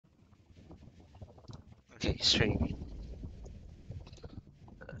Okay, stream.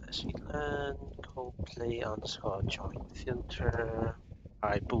 SGT Coldplay underscore join filter.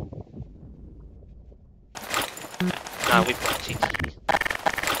 Alright, boom. Now we put SGT.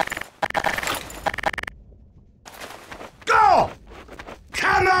 Go!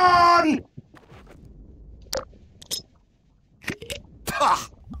 Come on! Pah!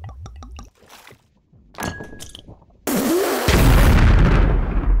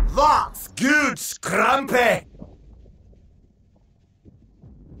 That's good, Scrumpy!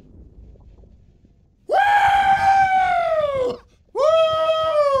 Woo!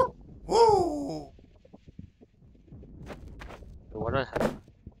 Woo! Woo! What do I have?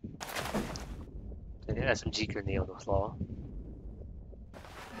 The SMG grenade on the floor.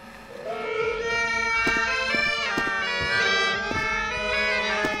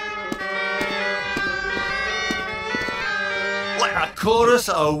 Like a chorus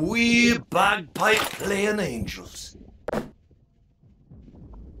of wee bagpipe playing angels.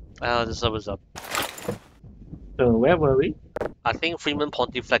 This was up. So where were we? I think Freeman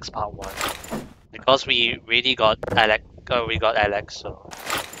Pontifex Part 1. Because we really got Alex, so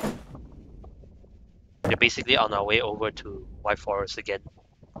we're basically on our way over to White Forest again.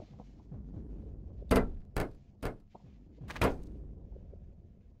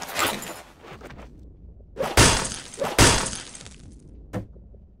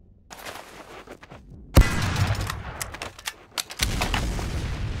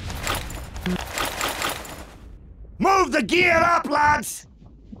 Move the gear up, lads!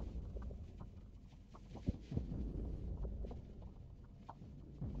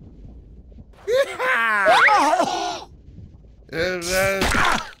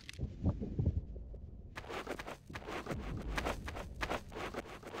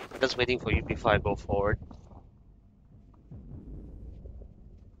 Just waiting for you before I go forward.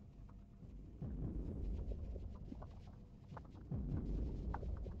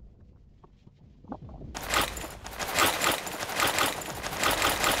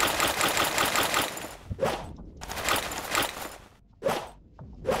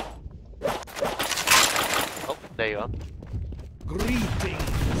 Oh, there you are. Greetings.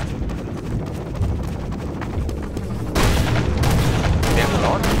 Yeah,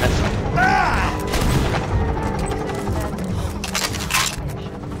 Lord, that's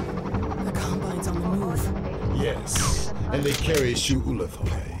The Combine's on the move. Yes, and they carry Shu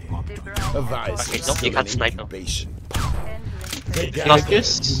Ulathoi. Advise okay. Nope, you can't snipe them.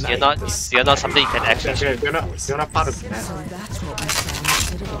 Marcus, You're not something you can actually. You're not part of the map. So that's what we saw in the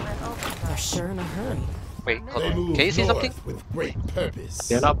Citadel. They're sure in a hurry. Wait, hold They on. move Can you see north something? with great purpose.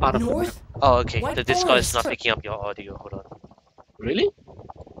 They're not part of the map. North? Oh, okay. White The Discord is Forest. not picking up your audio. Hold on. Really?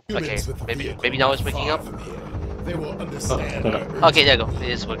 Humans Okay, with maybe vehicles now it's waking far up. from here. They will understand hold our on. Okay, there you go. It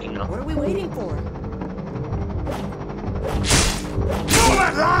is working now. What are we waiting for? Move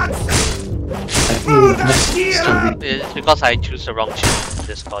it, lads! I think we missed some. It's because I choose the wrong channel on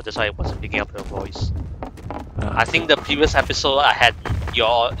Discord. That's why it wasn't picking up your voice. I think the previous episode I had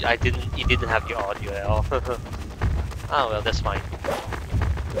you didn't have your audio at all. Ah well, that's fine.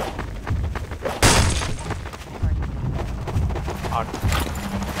 Art.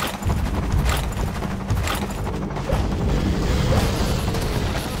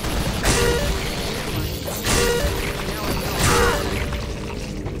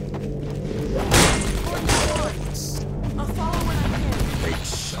 I'll follow when I can. Take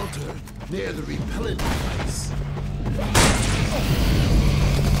shelter near the repellent device.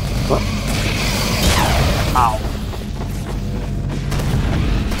 What? Ow.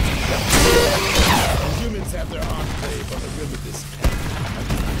 The humans have their enclave on the rim of this planet.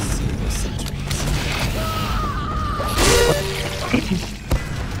 I've seen the centuries.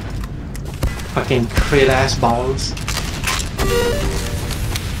 Fucking crit ass balls.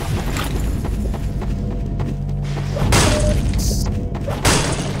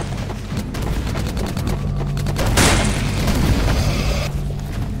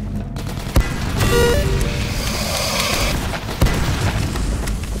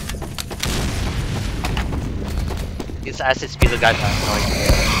 It's assets be the guy that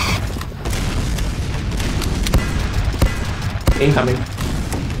I'm Incoming.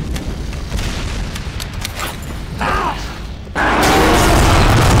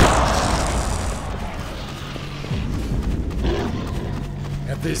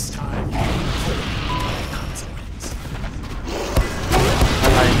 At this time, you will kill him by consequence.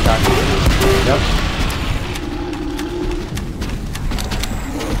 Yep.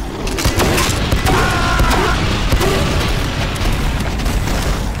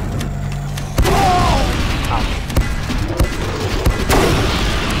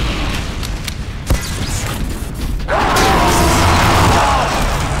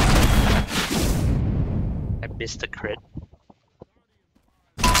 crit.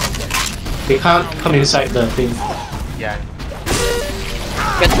 They can't come inside the thing. Yeah.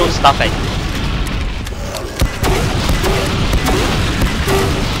 Get throw stuff at you.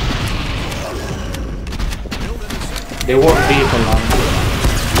 They won't be for long.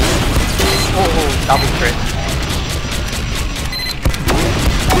 Oh, double crit.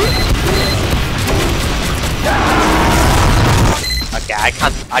 Okay,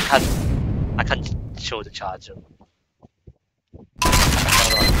 I can't show the charger. Hold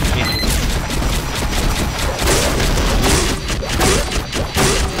on.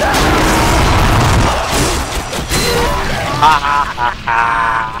 Ha ha ha ha!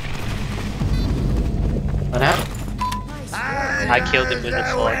 What happened? I killed him with the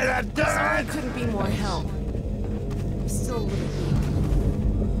sword. Sorry I couldn't be more help. I'm still a little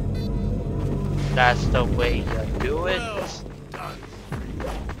weak. That's the way you do it.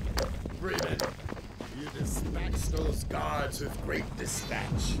 Freeman, you dispatched those guards with great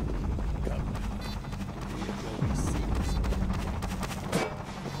dispatch. Come. We are going to see this.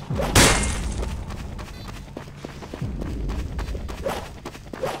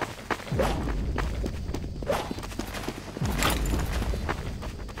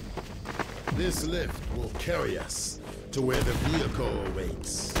 This lift will carry us to where the vehicle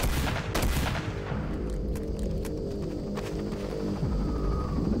awaits.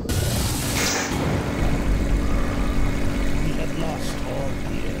 We have lost all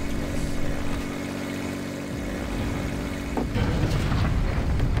gear.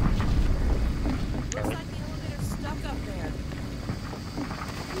 Looks like the elevator's stuck up there.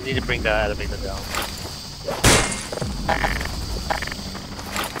 You need to bring the elevator down.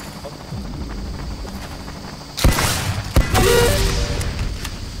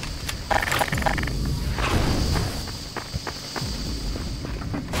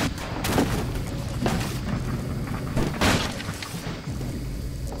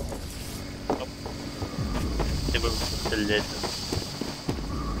 The lid.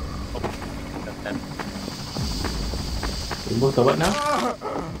 Oh, got that. Remove the what now?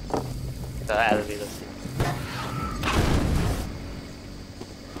 The elevator.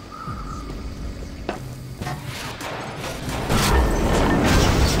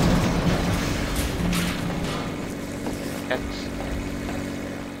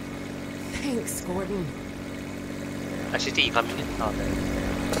 Thanks, Gordon. SGT coming in? Oh, there.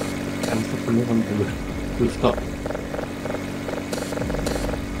 I'm putting on the rooftop.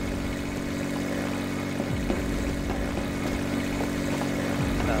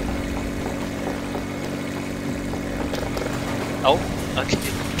 Oh, okay.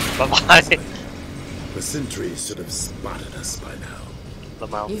 Bye-bye. The sentries should have spotted us by now.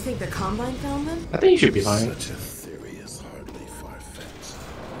 Lamau. You think the Combine found them? I think you should be fine. Such a theory is hardly far-fetched.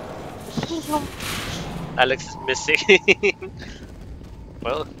 Alex is missing.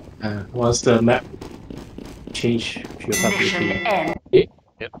 Well, Once the map change, she'll have to be.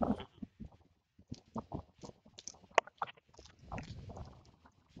 yep.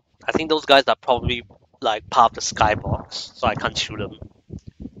 I think those guys are probably like part of the skybox, so I can't shoot them.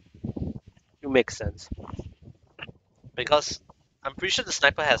 It makes sense. Because I'm pretty sure the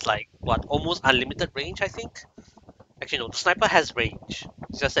sniper has like, what, almost unlimited range, I think? Actually, no, the sniper has range.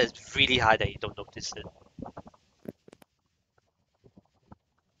 It's just that it's really high that you don't notice it.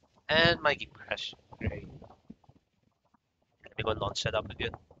 And my game crashed. Great. Let me go launch that up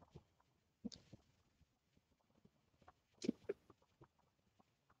again.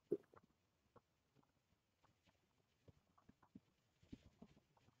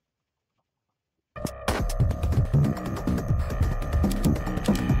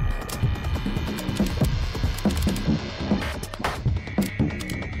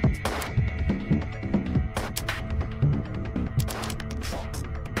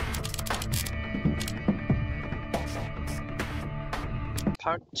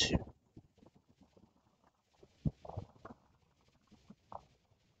 Part 2.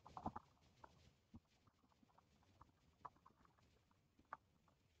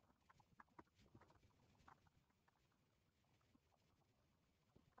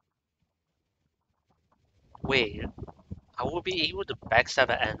 Wait, I will be able to backstab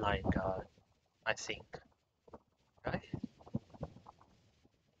an line guard, I think. Right?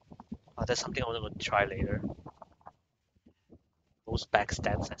 Oh, that's something I want to try later. Those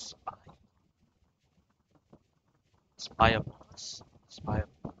backstabs as spy. Spy among us. Spy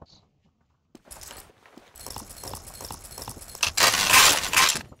among us.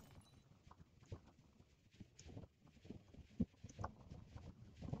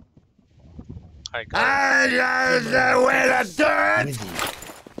 Alright, go.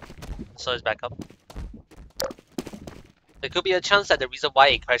 So it's back up. There could be a chance that the reason why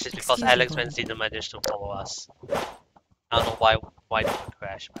it crashed is because Excuse me, Alex Gordon. Vance didn't manage to follow us. I don't know why it would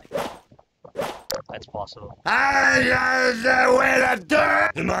crash, but that's possible.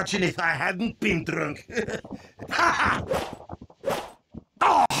 Imagine if I hadn't been drunk. Ha ha!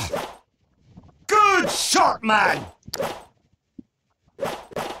 Oh! Good shot, man!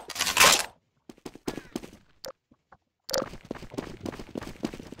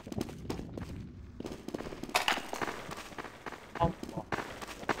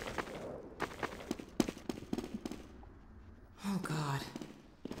 Oh, God.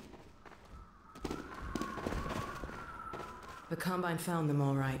 The Combine found them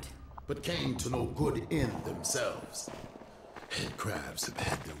all right. But came to no good end themselves. Head crabs have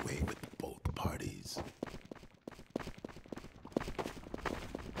had their way with both parties.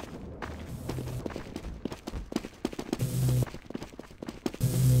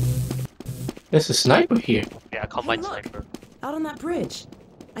 There's a sniper here. Yeah, Combine Hey, look. Sniper. Out on that bridge.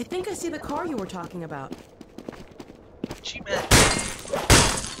 I think I see the car you were talking about. G-Man. I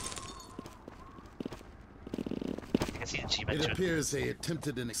can see the G-Man It too. appears they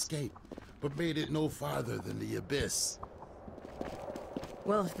attempted an escape, but made it no farther than the abyss.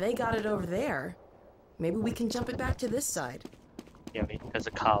 Well, if they got it over there, maybe we can jump it back to this side. Yeah, I mean, there's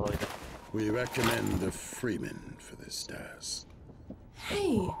a car loaded. We recommend the Freeman for this task.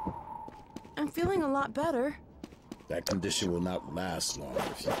 Hey, I'm feeling a lot better. That condition will not last long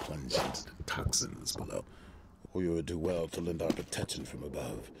if you plunge into the toxins below. We would do well to lend our protection from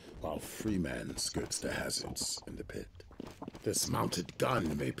above, while Freeman skirts the hazards in the pit. This mounted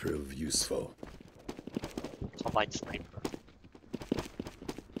gun may prove useful. Combine Sniper.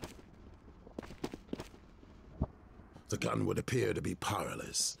 The gun would appear to be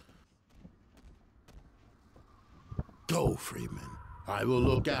powerless. Go, Freeman. I will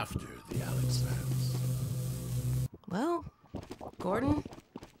look after the Alex Vance. Well, Gordon,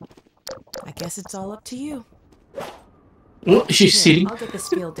 I guess it's all up to you. Oh, she's Here, sitting. I'll get the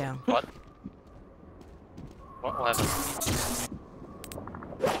spiel down. What? What happened?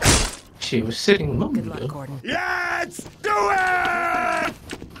 She was sitting. Good luck, Gordon. Let's do it!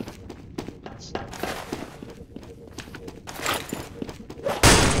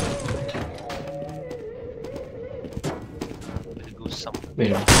 We'll go somewhere.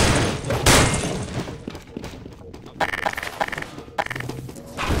 Wait a minute.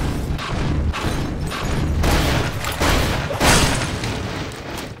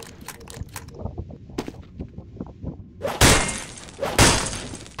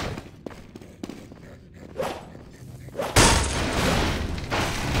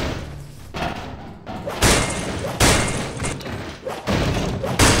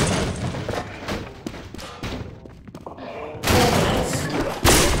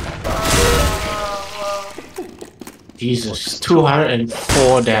 Jesus,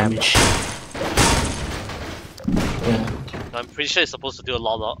 204 damage. Yeah. I'm pretty sure it's supposed to do a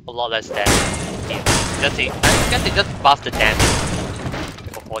lot less damage. Yeah. I guess they just buffed the damage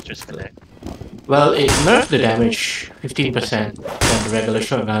for Fortress Connect. Well, it nerfed the damage 15% than the regular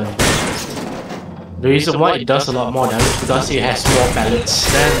shotgun. The reason why it does a lot more damage is because it has more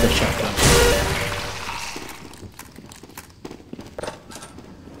pellets than the shotgun.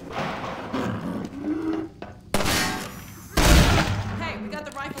 Hey, we got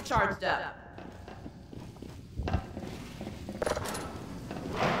the rifle charged up.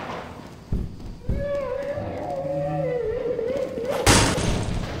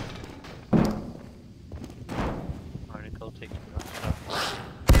 Article take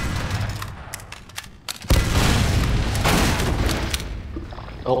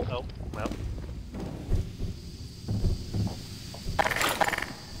Oh, Oh, well.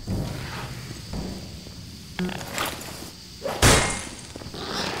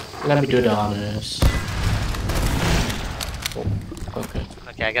 let me do the honors. Oh, okay.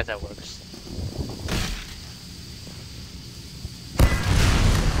 Okay, I guess that works.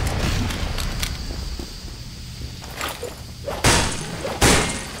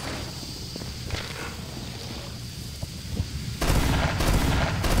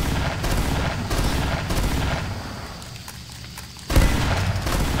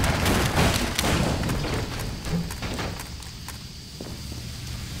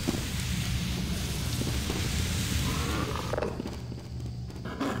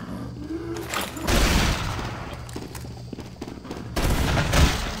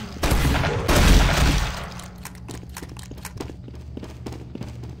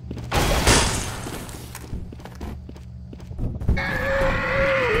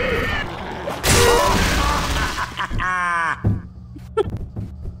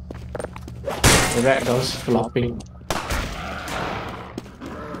 The rat goes flopping.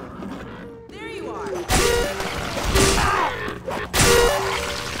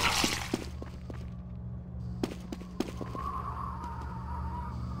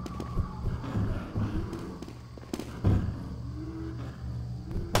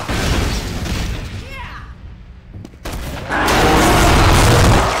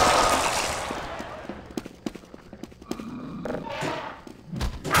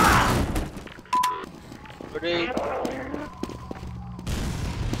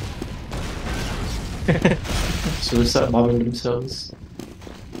 start bombing themselves.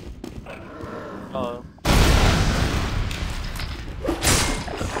 Oh.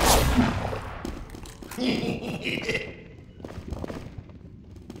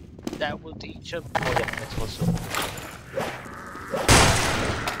 That will teach him. Oh yeah, that's also.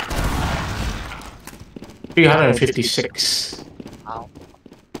 356. Ow.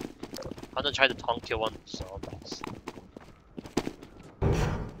 I'm gonna try the Tonk kill one, so that's.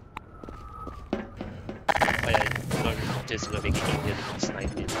 Oh yeah, this is gonna make it easier to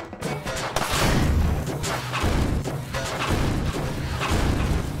snipe it.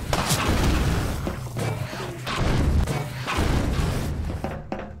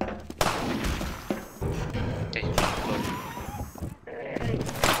 Okay,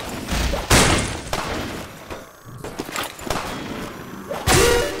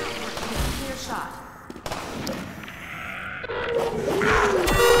 Clear shot.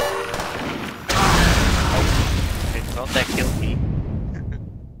 okay, well, that killed me.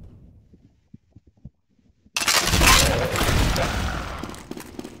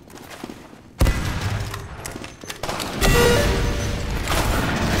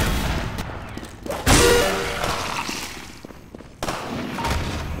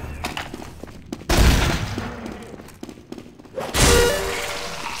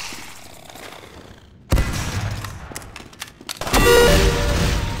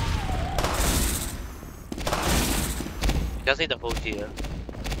 Just need the whole here.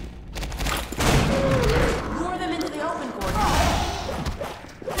 Lure them into the open, Gordon.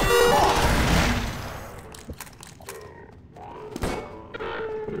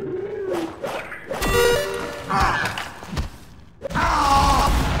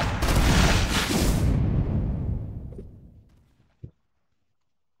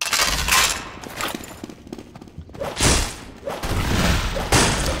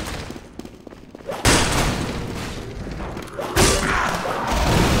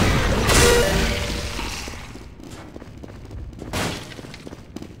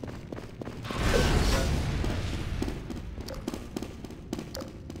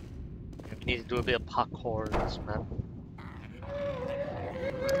 We need to do a bit of parkour in this map.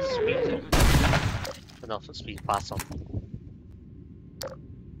 Speed. Enough to speed fast on.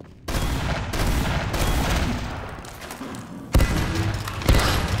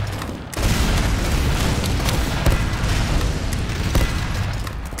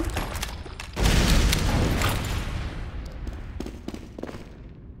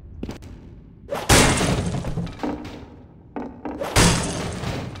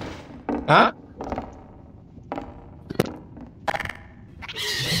 Huh?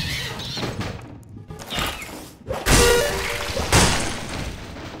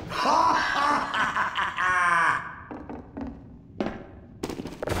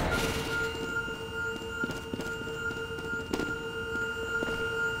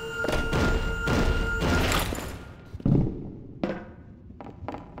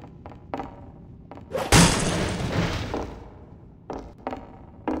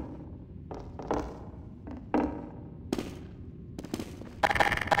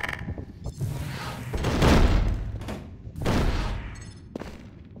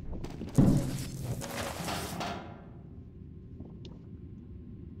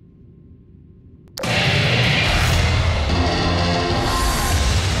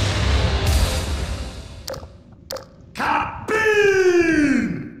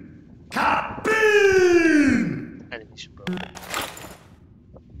 Animation broken.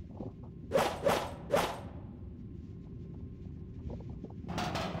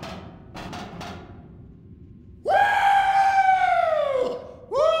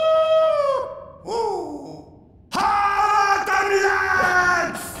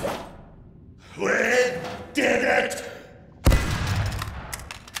 We did it!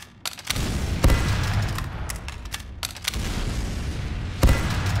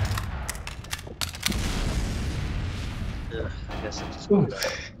 Ugh, I guess I'm just. Ooh.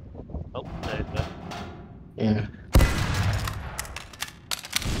 Oh, there you go. Yeah.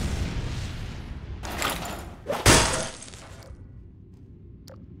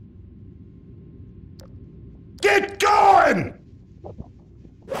 Get going!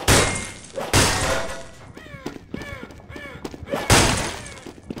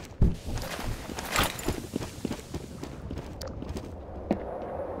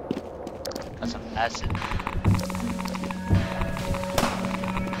 That's some acid.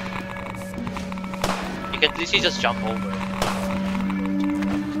 You can literally just jump over it.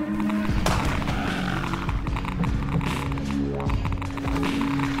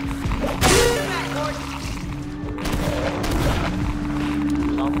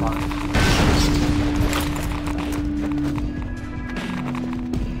 Not fun.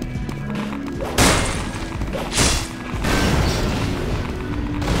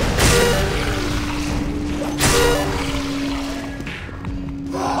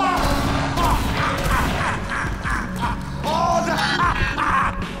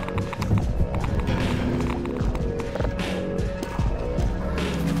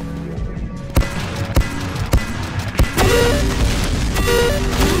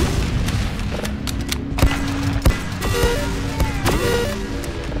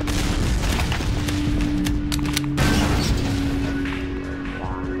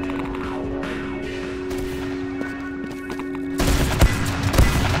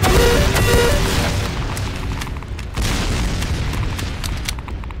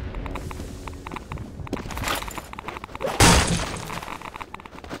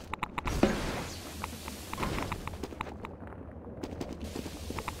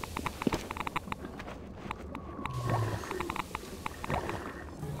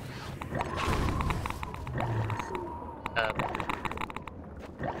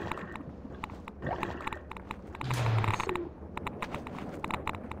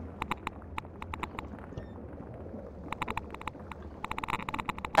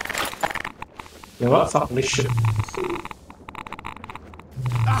 You know what? Fuck this shit.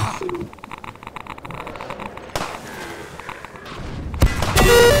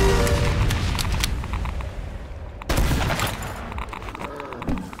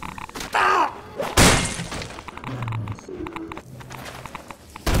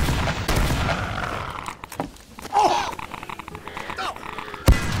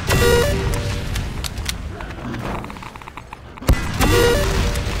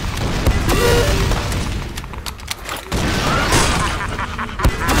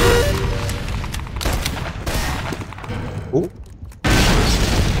 Ooh.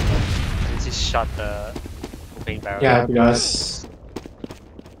 He just shot the moving barrel. Yeah, because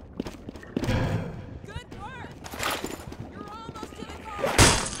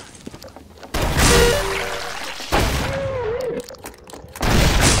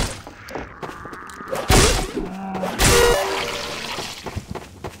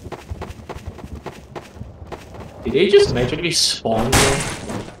did they just magically spawn there?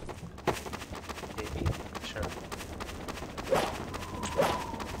 Maybe. Sure.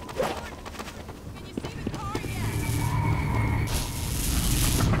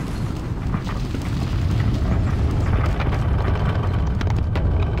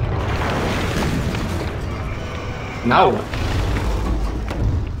 Now what?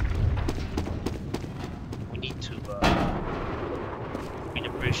 We need to bring the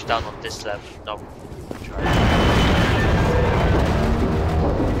bridge down on this level. No, try.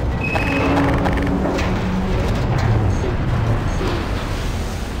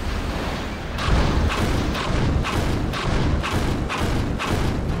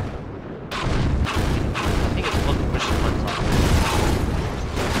 I think it's supposed to push the ones on.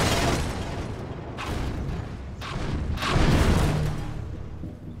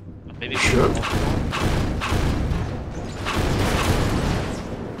 Maybe Sure.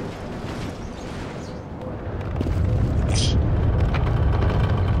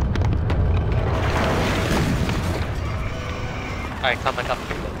 Alright, come back up.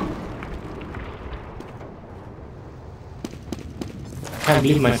 I can't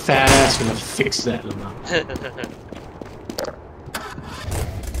believe my fat ass gonna fix that, Lama.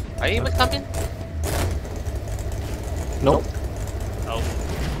 Are you even coming? Nope. Oh.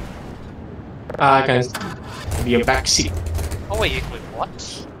 I can be a backseat. Oh wait, wait,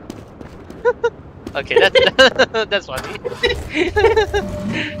 what? Okay, that's that's funny.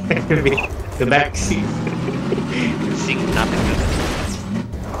 The backseat. Seeing nothing good.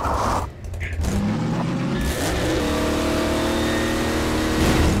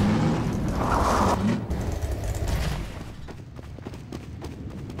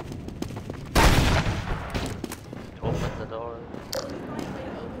 Open the door.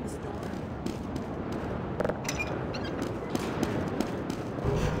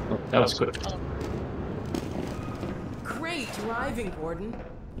 Oh, that was good. Great driving, Gordon.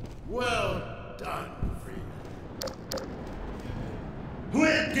 Well done, Freeman. We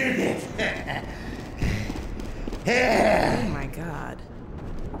did it! Oh my god.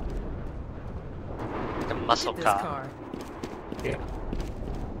 The muscle This car. car. Yeah.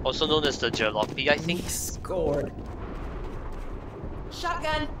 Also known as the jalopy, I think. We scored.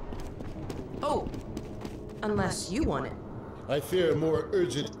 Shotgun. Oh. Unless you want it. I fear a more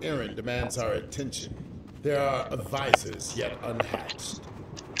urgent errand demands our attention. There are advisors yet unhatched.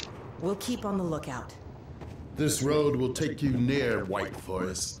 We'll keep on the lookout. This road will take you near White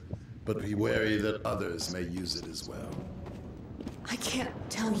Forest, but be wary that others may use it as well. I can't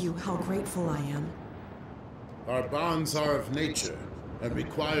tell you how grateful I am. Our bonds are of nature and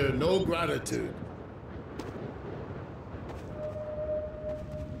require no gratitude.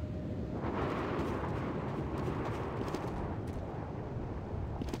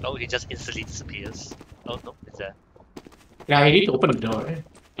 Oh, he just instantly disappears. Oh no, it's there. Yeah, you need to open the door.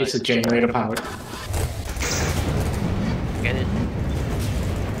 It's a generator powered. Get it.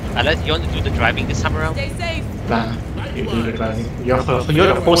 Unless you want to do the driving this time around? Stay safe. Nah, you do the driving. You're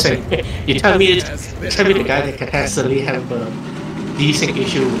the host and you tell me the guy that can actually have a decent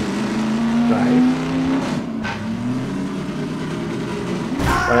issue with drive.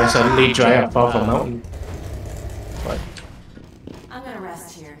 But I suddenly drive off a mountain. What? I'm gonna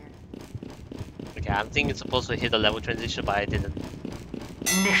rest here. Okay, I'm thinking it's supposed to hit the level transition, but I didn't.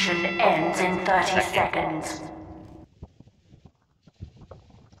 Mission ends in 30 seconds.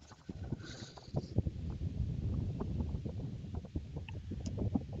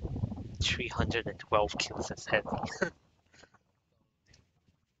 $312 kills, that's heavy.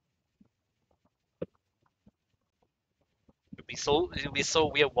 It'd be so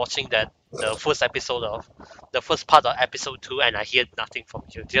weird watching that the first episode of the first part of episode 2 and I hear nothing from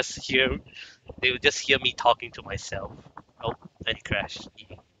you. They will just hear me talking to myself. Oh, then it crashed.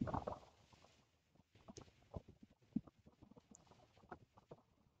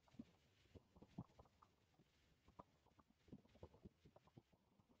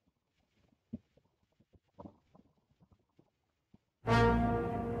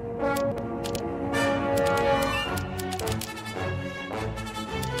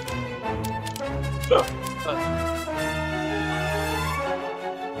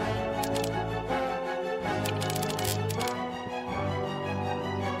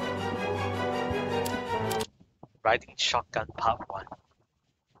 Riding Shotgun Part 1.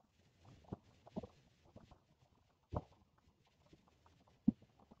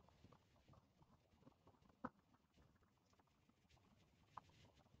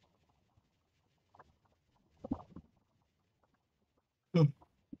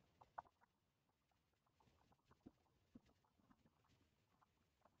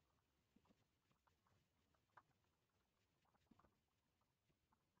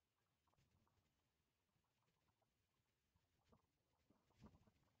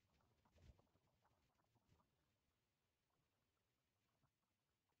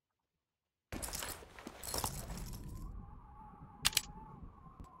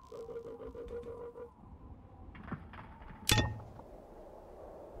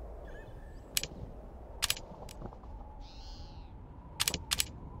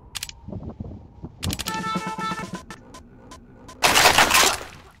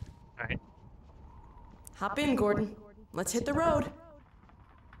 Alright. Hop in, Gordon. Let's hit the road.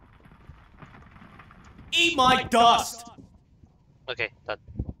 Eat my dust! Okay, done.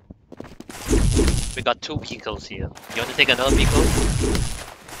 We got 2 vehicles here. You want to take another vehicle?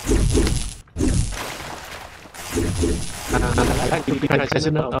 I like to be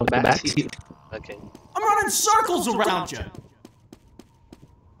president of the backseat. Okay. I'm running circles around you!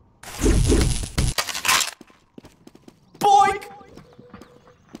 Boink!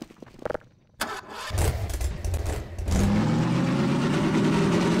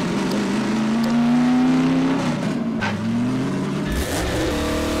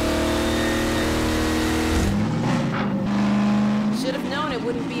 Should have known it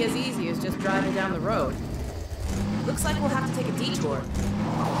wouldn't be as easy as just driving down the road. Looks like we'll have to take a detour.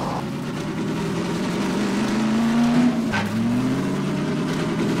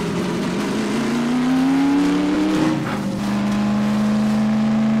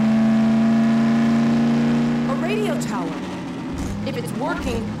 A radio tower. If it's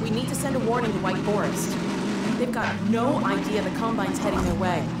working, we need to send a warning to White Forest. They've got no idea the Combine's heading their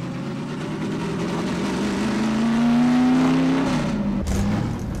way.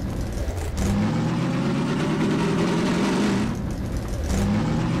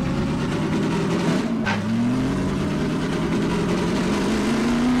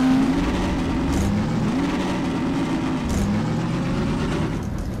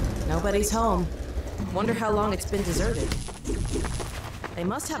 Nobody's home. Wonder how long it's been deserted. They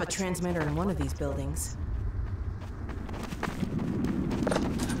must have a transmitter in one of these buildings.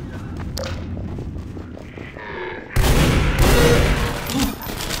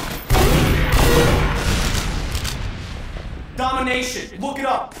 Domination! Look it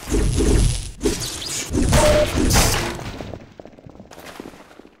up!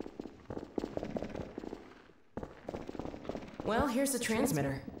 Well, here's the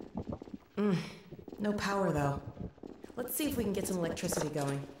transmitter. No power, though. Let's see if we can get some electricity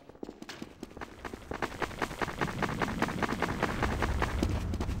going.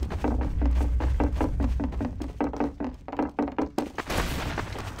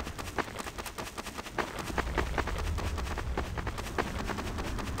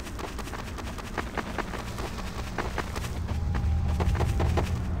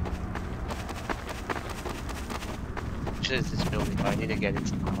 Which is this building? I need to get it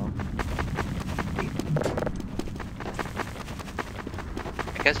somehow.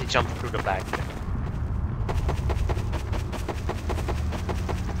 I guess we jump through the back there.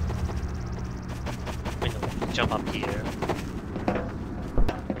 Wait, no, we jump up here.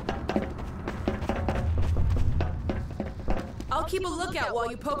 I'll keep a lookout while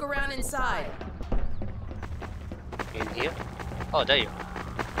you poke around inside. In here? Oh, there you are.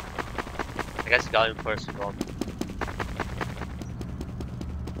 I guess you got him first of all.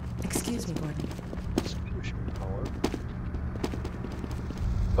 Excuse me, Gordon.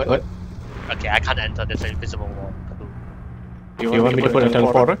 What? Okay, I can't enter this invisible wall. Cool. You want me to put a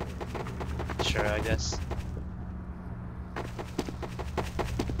teleporter? Sure, I guess.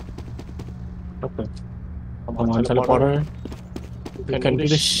 Okay. Come on, teleporter. You can do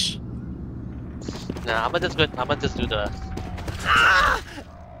this. Nah, I'ma just do the.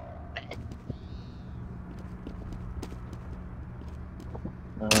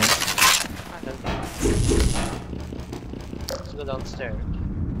 Let's go downstairs.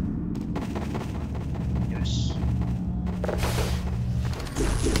 Yes.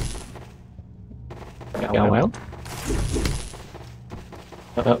 Yeah, well.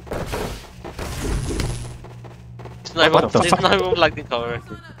 It's not What the even, it's fuck? not even like the cover.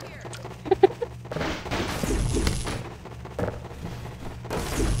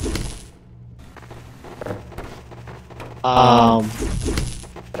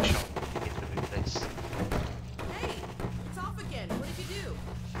 Hey, it's off again. What did you do?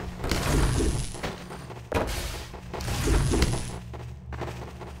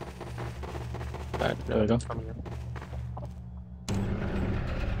 There we go.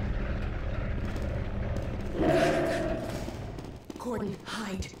 Gordon,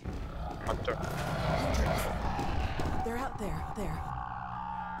 hide. Hunter. They're out there. There.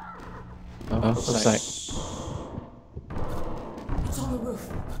 Oh, looks like. It's on the roof.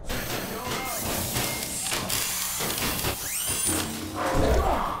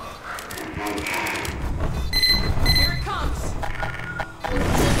 Here it comes.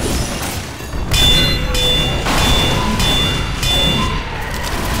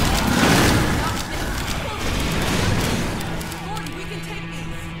 Gordon, we can take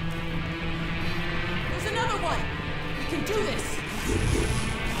these. There's another one. We can do this.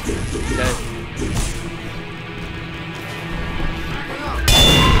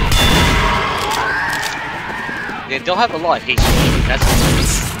 They don't have a lot of HP. That's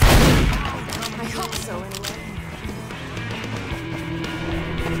I hope so, anyway.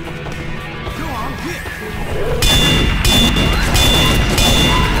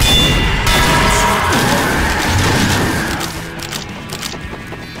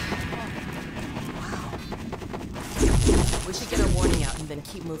 We should get our warning out and then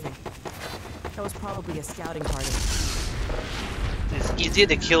keep moving. That was probably a scouting party. it's easier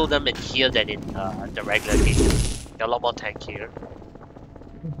to kill them in here than in the regular game. They're a lot more tankier.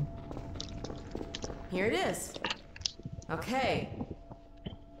 Here it is. Okay.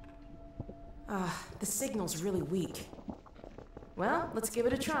 The signal's really weak. Well, let's give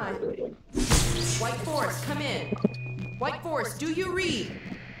it a try. White Forest, come in. White Forest, do you read?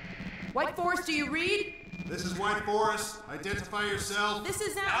 White Forest, do you read? This is White Forest. Identify yourself. This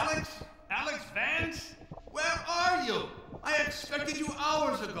is Alex? Alex Vance? Where are you? I expected you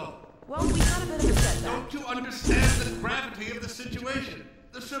hours ago. Well, we got a bit of a setback. Don't you understand the gravity of the situation?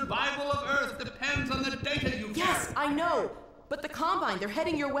 The survival of Earth depends on the data you Yes, carry. I know. But the Combine, they're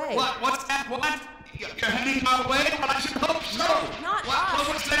heading your way. What? What's that? What? You're heading our way? Well, I should hope so. Not what? us.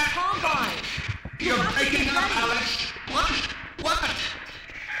 What was that? Combine. You're have to breaking be up, ready. Alex. What? What?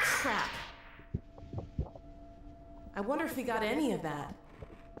 Crap. I wonder if we got any of that.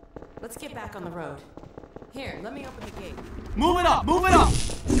 Let's get back on the road. Here, let me open the gate. Move it up! Move it up!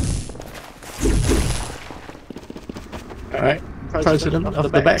 Alright, president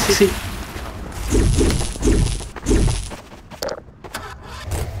of the back seat.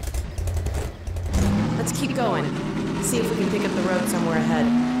 Let's keep going. See if we can pick up the road somewhere ahead.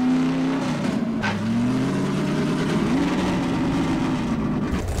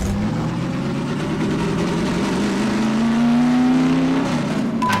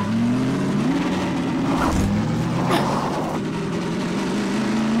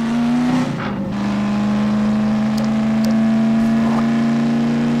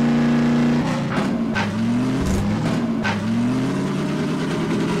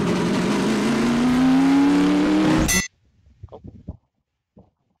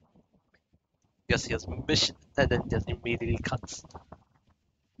 Just his mission and then just immediately cuts.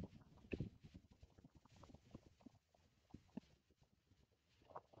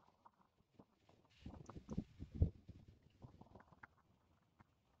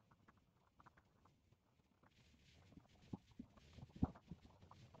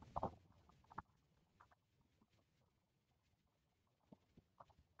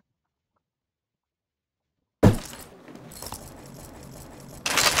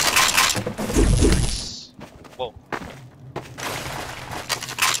 Whoa.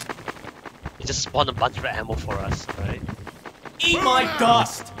 It just spawned a bunch of ammo for us, right? Eat my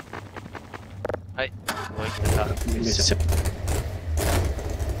dust! Right, going to the car.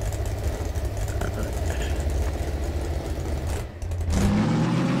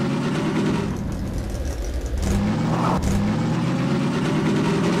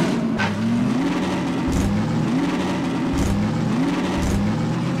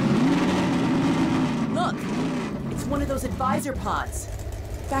 Look! It's one of those advisor pods.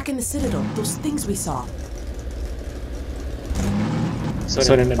 Back in the Citadel, those things we saw.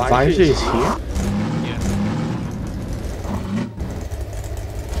 So an advisor is here?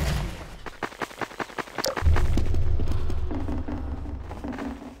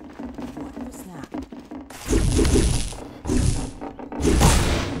 What was that?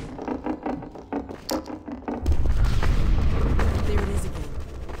 There it is again.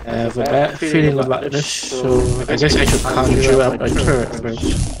 I have a bad feeling about this, so I guess I should conjure up a turret first.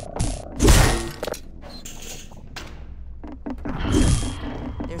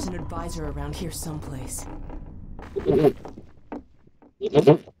 There's an advisor around here someplace. Building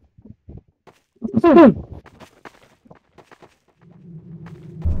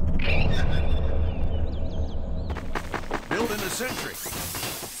a sentry.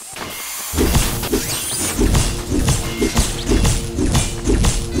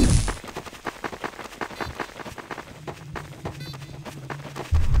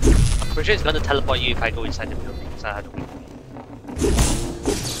 I'm pretty sure it's gonna teleport you if I go inside the building, so I have to wait.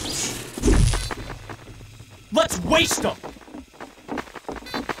 Let's waste them!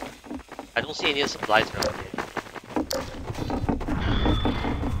 I don't see any supplies around here.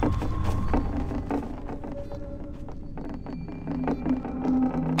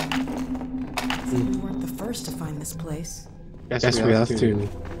 We weren't the first to find this place. Guess we have to be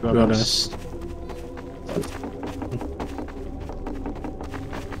honest.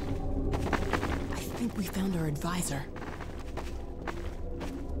 I think we found our advisor.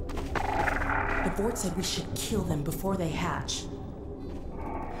 The board said we should kill them before they hatch.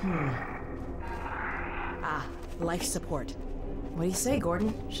 Ah, life support. What do you say,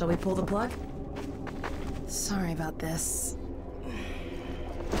 Gordon? Shall we pull the plug? Sorry about this.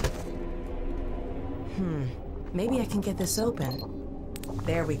 Maybe I can get this open.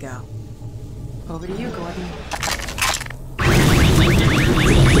 There we go. Over to you, Gordon.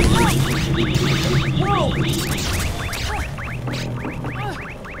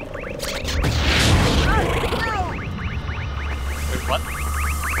 Wait, what?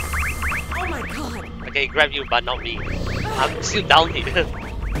 Oh my god! Okay, grab you, but not me. I'm still down here.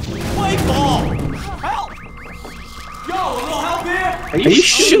 Play ball! Help! Yo, a little help here? Are you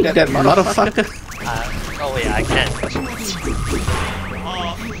shooting that motherfucker? Oh yeah, I can.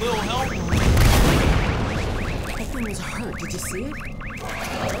 Little help? That thing was hurt. Did you see it?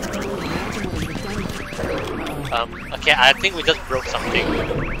 Okay, I think we just broke something.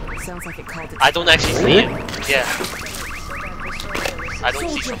 Sounds like it called it. I don't actually see it. Yeah. I don't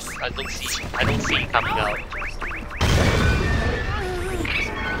see it coming out.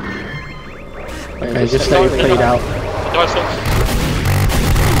 I just let you play it out. The door's open.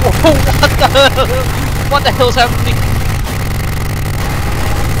 Whoa, what the hell's happening?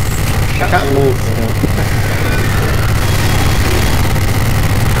 Can't move.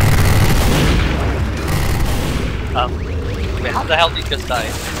 Wait, how the hell did you just die?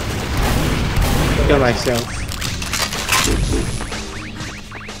 Kill myself.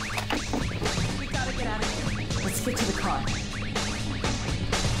 We gotta get out of here. Let's get to the car.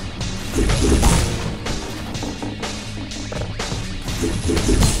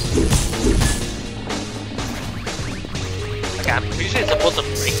 Okay, I'm pretty sure it's supposed to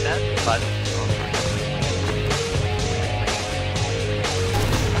break that, but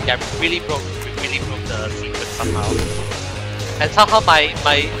yeah, we really broke the secret somehow. And somehow my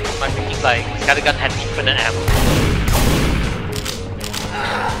freaking like scattergun had infinite ammo.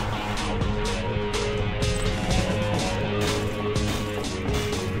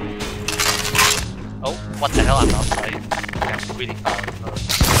 Oh, what the hell? I'm outside. Okay, I'm really far.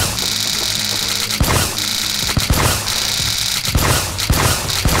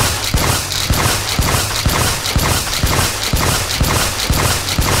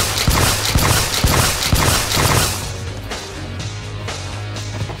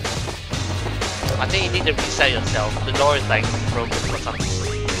 I think you need to reset yourself. The door is like broken or something.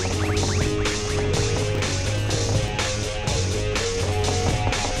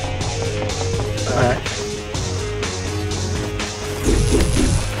 Alright.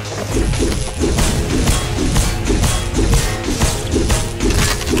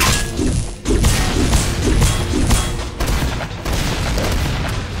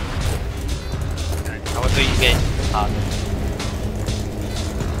 How do you get out?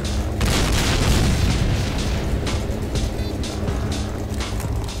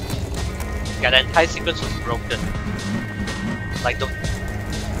 Yeah, the entire sequence was broken. Like the...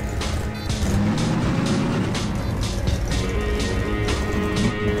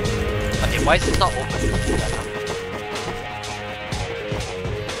 Okay, why is it not open?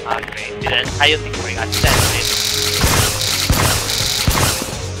 Ah, great. The entire thing break. I said it.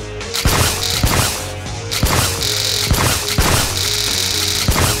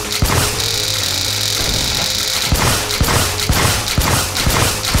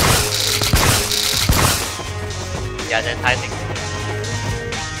 I think.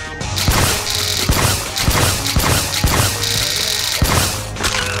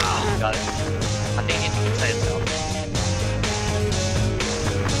 Got it. I think it needs to inside itself.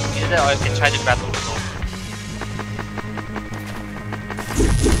 Either that or I can try to grab the remote.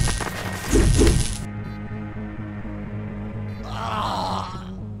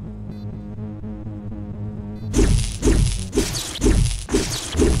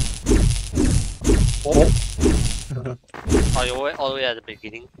 Oh, you're all the way at the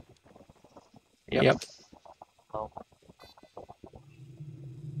beginning? Yep. Oh.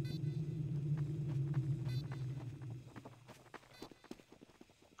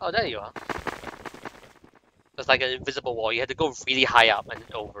 Oh, there you are. It's like an invisible wall. You had to go really high up and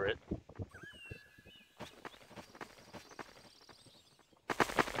over it.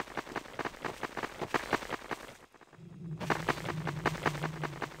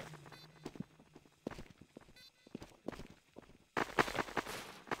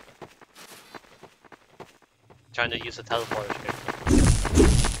 Trying to use the teleporter trick.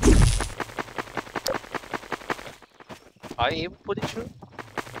 Are you able to put it through?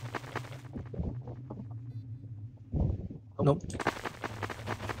 Nope.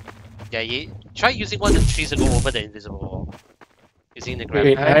 Yeah, you try using one of the trees to go over the invisible wall. Using the grab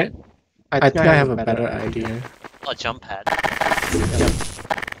Wait, pad. I think I have a better idea. Or jump pad. Yep.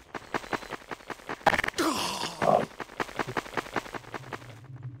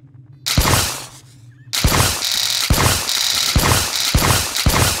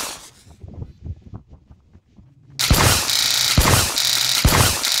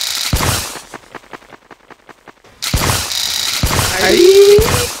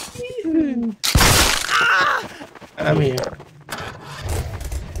 I'm here.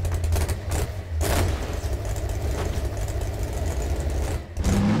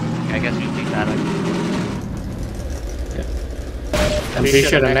 I guess we take that. I'm pretty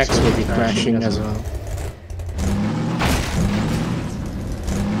sure the next will be crashing as well.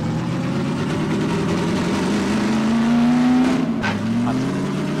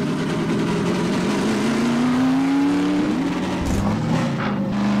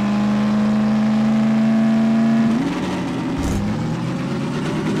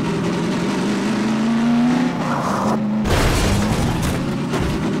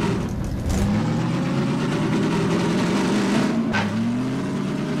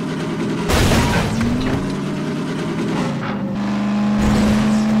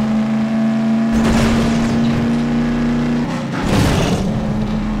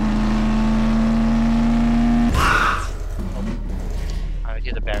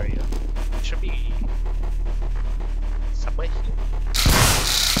 The barrier. It should be somewhere here.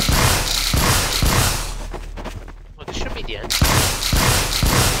 Well, this should be the end.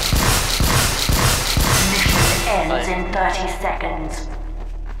 Mission ends in 30 seconds.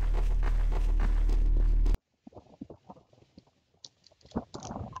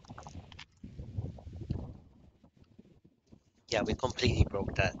 Yeah, we completely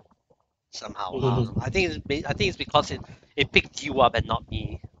broke that somehow. I think it's because it picked you up and not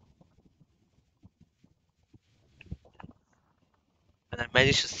me. And I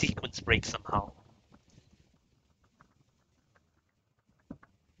managed to sequence break somehow.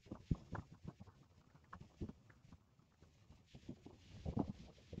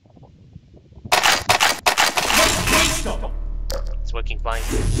 It's working fine.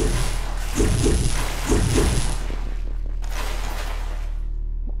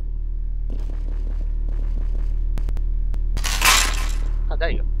 Oh, there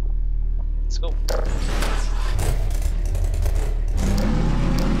you go. Let's go.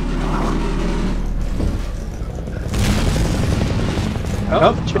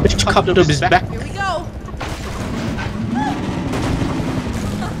 Oh, Copter is back. Here we go.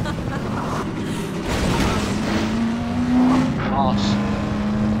 Gosh.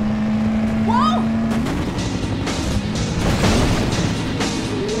 Whoa!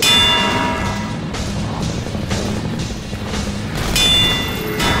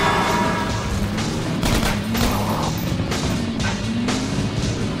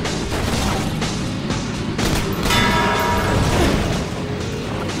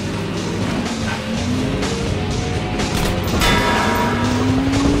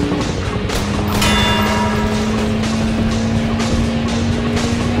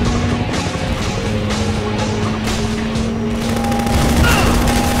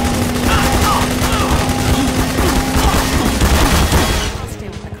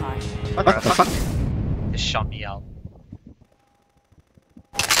 What the fuck? It shot me out.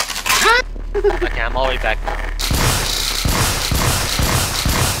 Okay, I'm all the way back now.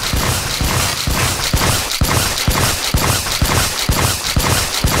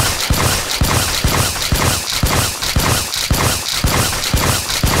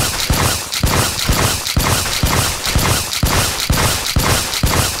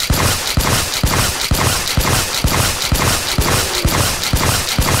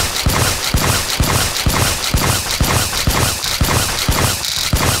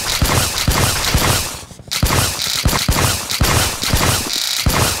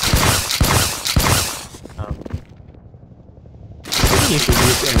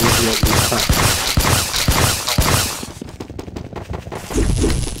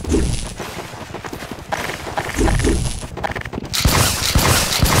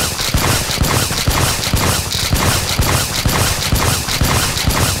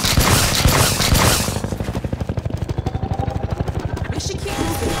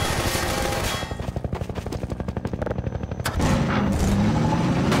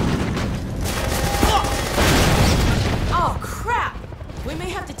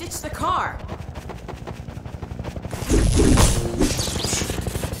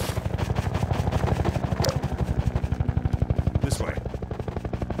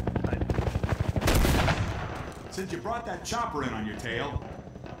 brought that chopper in on your tail.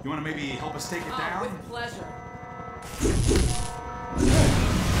 You want to maybe help us take it down? With pleasure.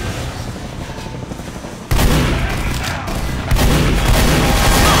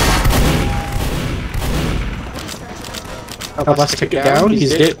 Help us take it down.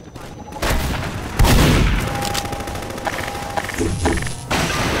 He's dead.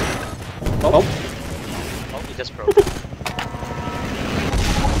 Oh. Oh, he just broke.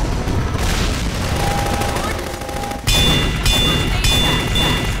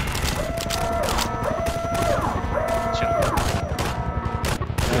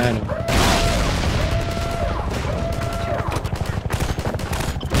 I know.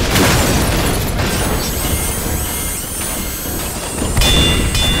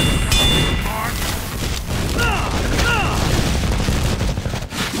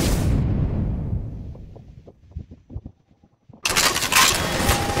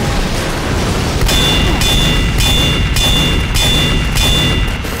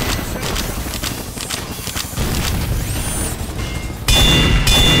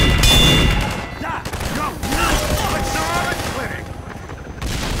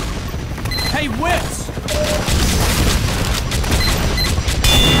 Hey, Wits!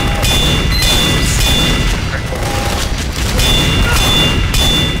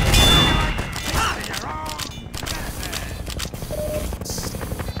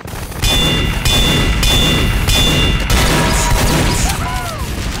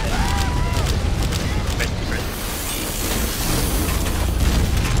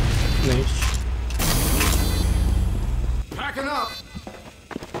 Nice. Packing up.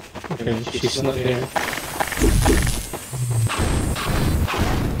 Okay, she's not there.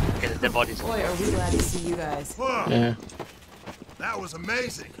 Okay, the dead bodies. Boy, are we glad to see you guys. Whoa, Yeah. that was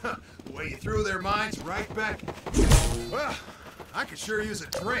amazing. The way you threw their minds right back. Well, I could sure use a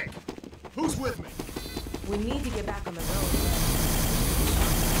drink. Who's with me? We need to get back on the road.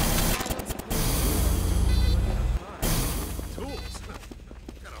 Tools.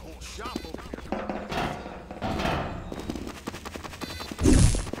 Got a whole shop over here.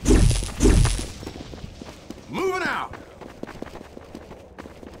 Moving out.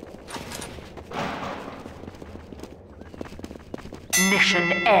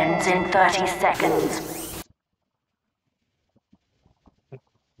 Mission ends in 30 seconds.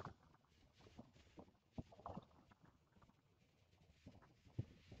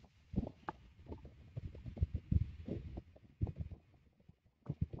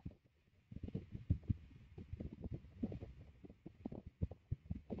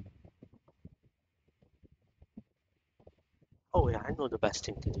 Oh yeah, I know the best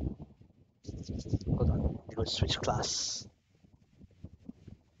thing to do. Hold on, I'm gonna switch class.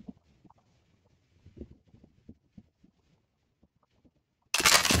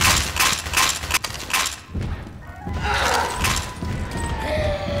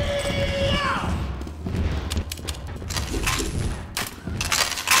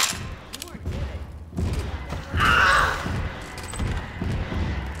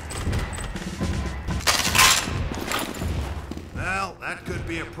 Well, that could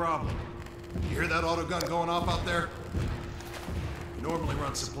be a problem. You hear that auto gun going off out there? We normally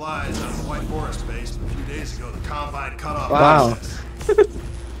run supplies out of the White Forest base, but a few days ago the Combine cut off Wow. access.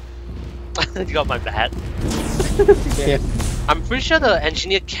 You got my bat. Yeah. I'm pretty sure the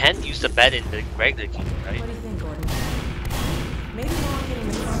engineer can't use the bat in the regular game, right? What do you think, Gordon? Maybe we're getting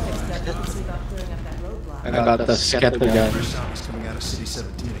the context that obviously got clearing up that roadblock. I got the scatter gun. First time was coming out of City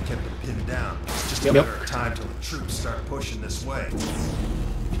 17 and kept them pinned down. It's just a matter of time till the troops start pushing this way. If you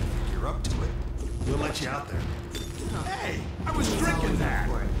think you're up to it, we'll let you out there. Hey, I was drinking that.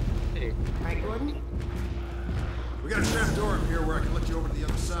 Hey. Right, Gordon? We got a trap door up here where I can let you over to the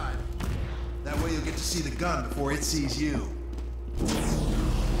other side. That way you'll get to see the gun before it sees you.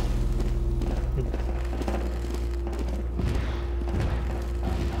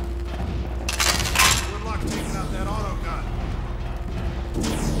 Good luck taking out that auto gun.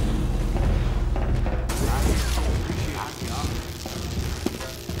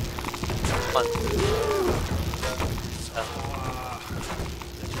 Fun.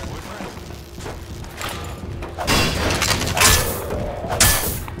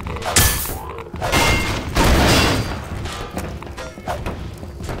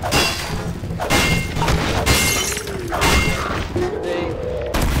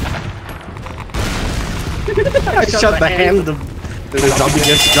 I shot the hand, the zombie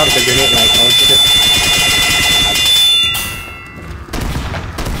just dropped the grenade like, oh shit.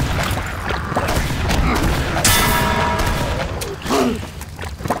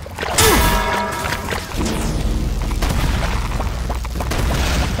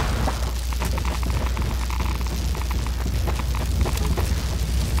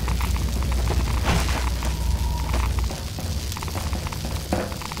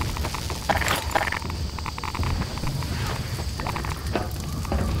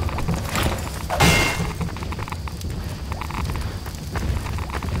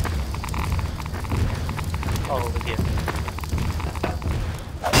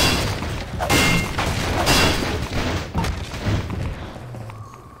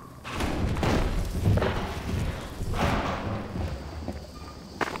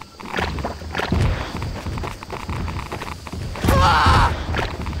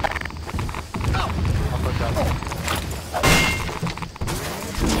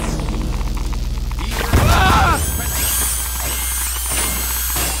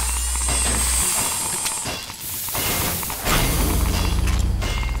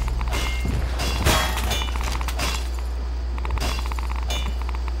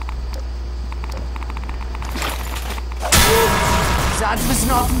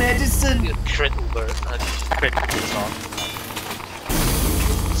 enough medicine. Crit is off.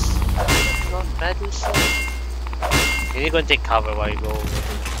 Not medicine. You need to go and take cover while you go over.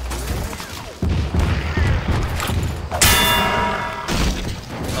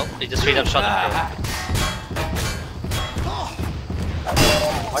 Oh, they just straight up shot the girl.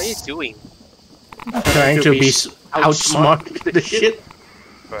 What are you doing? Trying to be outsmart the shit.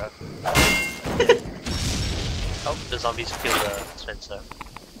 Bruh. Oh, the zombies killed the Spencer.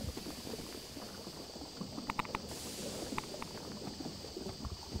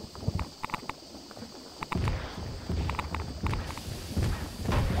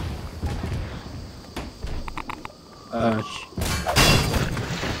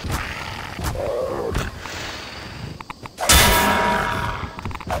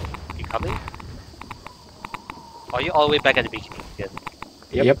 You coming? Are you all the way back at the beginning again?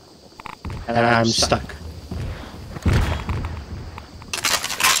 Yep. And I'm stuck.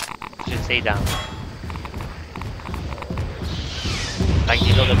 You should stay down. Like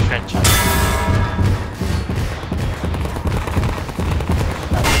you know the trench.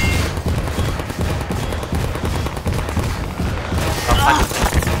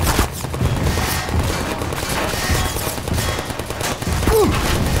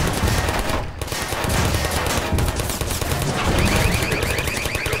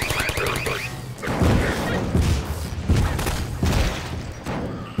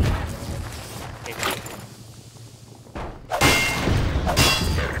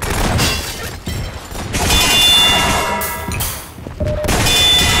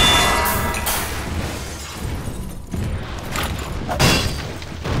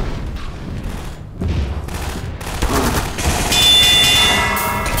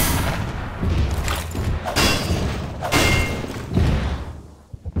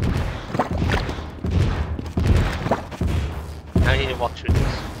 I need to walk through this.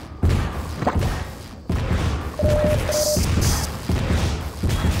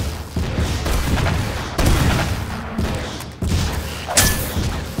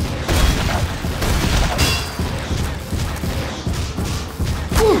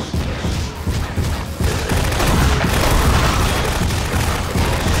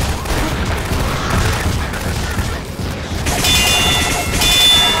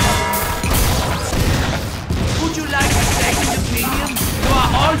 Would you like a second opinion? You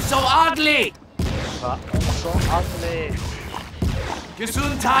are all so ugly. So ugly.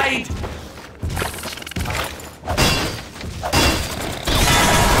 Gesundheit.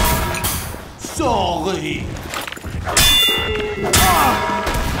 Sorry.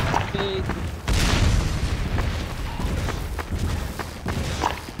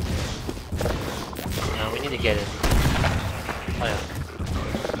 No, we need to get it. Oh yeah.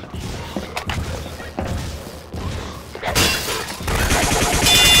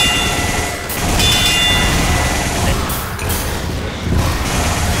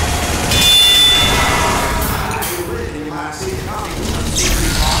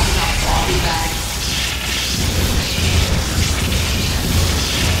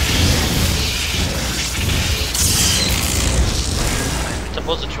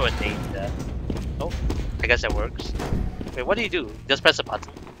 Supposed to throw a nade there. Oh, I guess that works. Wait, what do you do? Just press a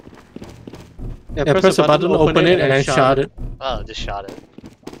button. Yeah, press a button, open it, and then shot it. Oh, just shot it.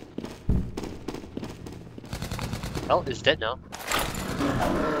 Well, it's dead now.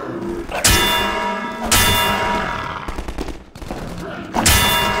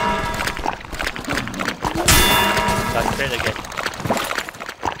 Got crit again.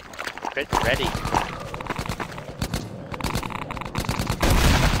 Crit ready.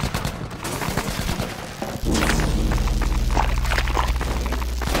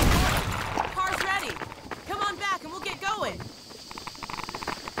 Car's ready. Come on back and we'll get going.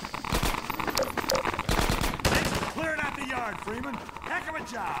 Thanks for clearing out the yard, Freeman. Heck of a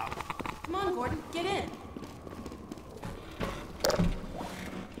job. Come on, Gordon, get in.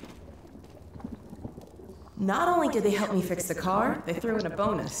 Not only did they help me fix the car, they threw in a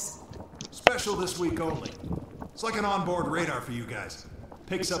bonus. Special this week only. It's like an onboard radar for you guys.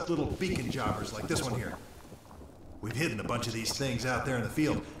 Picks up little beacon jobbers like this one here. We've hidden a bunch of these things out there in the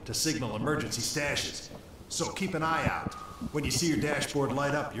field to signal emergency stashes. So keep an eye out. When you see your dashboard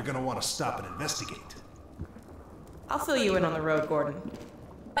light up, you're gonna want to stop and investigate. I'll fill you in on the road, Gordon.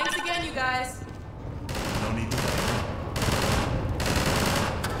 Thanks again, you guys. No need to wait.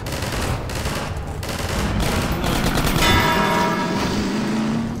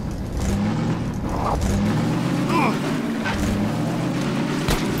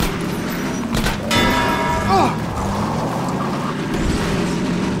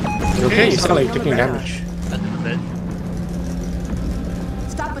 Okay, you sound like you're taking damage. A little bit.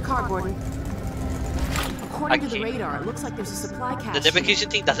 According to the radar, it looks like there's a supply cache. The navigation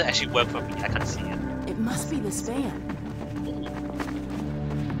thing doesn't actually work for me. I can't see it. It must be this van.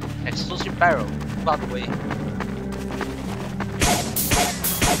 Explosive barrel, by the way.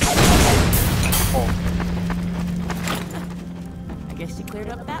 Oh. I guess you cleared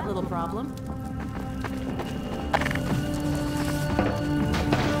up that little problem.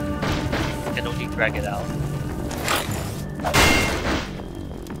 I can only drag it out.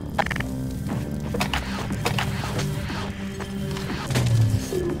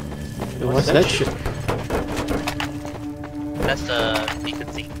 What's that shit? That's the beacon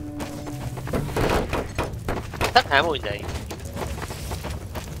thing. Is that ammo in there?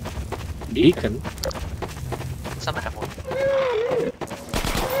 Beacon? Some ammo.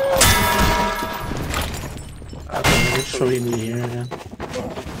 Okay, let's throw it in here then.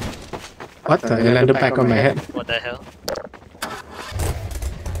 What the? It landed back on my head. What the hell?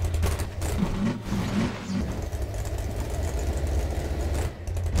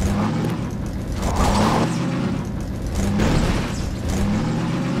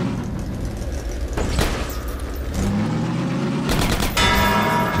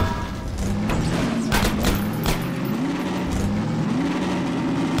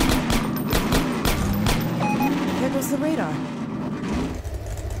 There goes the radar.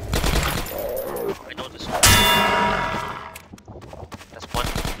 I know this one. That's one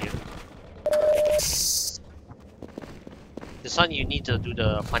here. This one you need to do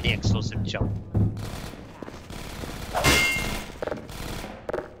the funny explosive jump.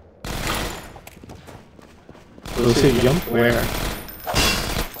 Explosive jump? Where?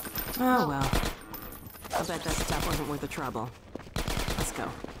 Oh well. I bet that stuff wasn't worth the trouble. Let's go.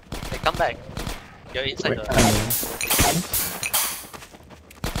 Hey, come back. You're inside Wait, the...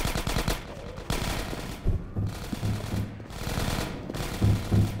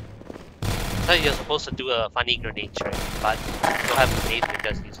 So you're supposed to do a funny grenade trick, but you don't have grenade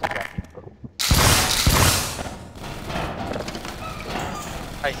because you still got people.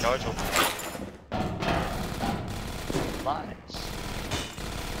 Hi, George. Lies.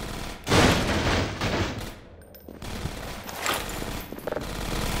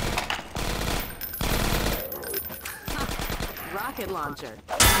 Rocket launcher.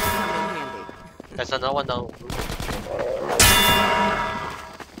 Come in handy. There's another one down.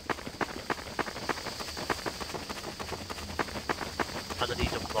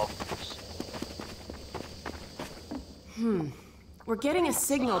 Underneath the blocks. We're getting a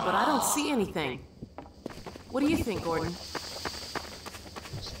signal, but I don't see anything. What do you think, Gordon?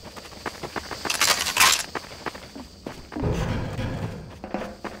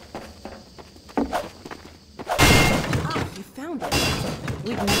 Ah, you found it.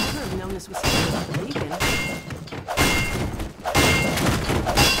 We'd never have known this was here without the beacon.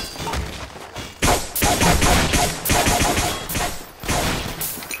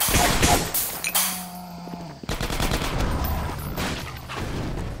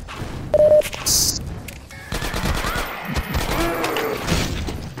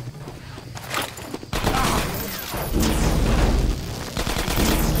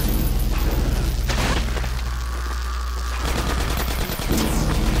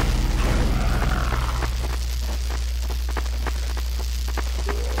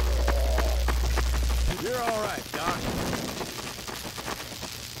 You're all right, Doc.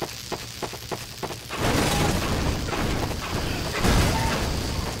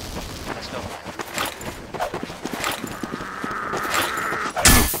 Let's go.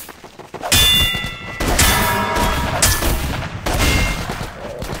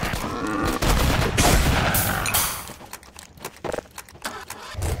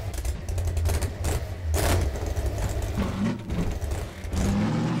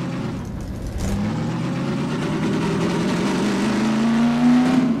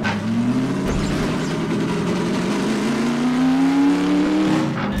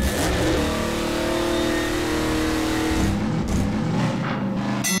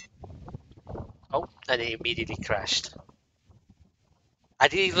 Oh, and it immediately crashed. I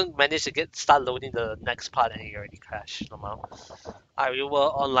didn't even manage to start loading the next part and it already crashed somehow. Alright, we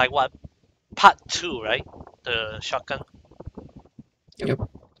were on like what? Part 2, right? The shotgun? Yep.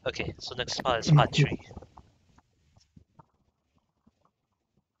 Okay, so next part is part 3.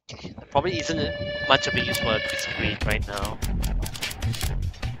 Okay, there probably isn't much of a use for a quick screen right now.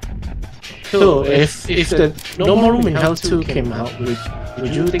 So, if the No More Room in Hell 2 came out,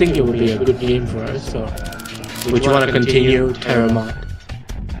 would you think it would be a good game for us, or would you want to continue Terramont?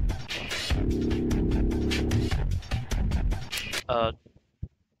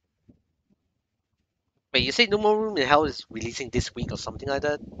 Wait, you say No More Room in Hell is releasing this week or something like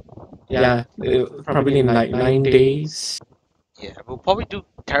that? Yeah, probably in like 9 days. Yeah, we'll probably do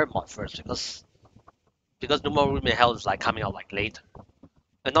Terramod first because No More Room in Hell is like coming out like later.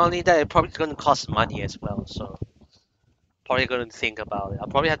 And not only that, it's probably going to cost money as well, so probably going to think about it. I'll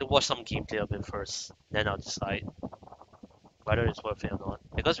probably have to watch some gameplay of it first, then I'll decide whether it's worth it or not.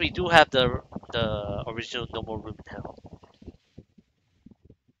 Because we do have the original No More Room in Hell.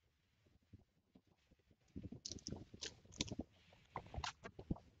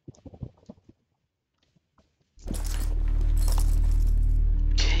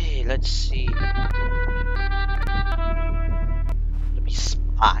 Okay, let's see. Let me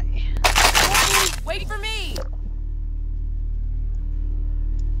spy. Wait for me!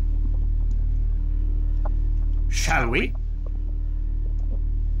 Shall we?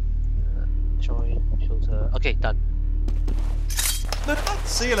 Join filter. Okay, done.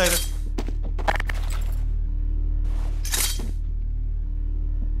 See you later.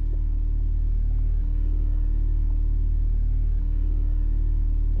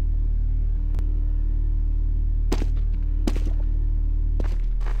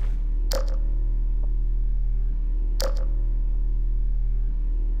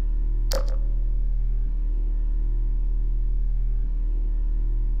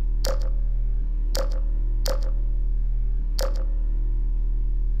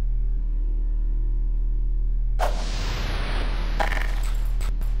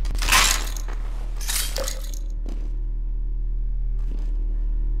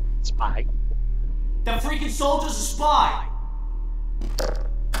 Spy. The freaking soldier's a spy!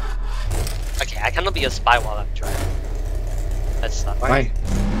 Okay, I cannot be a spy while I'm driving. That's stuff. Why?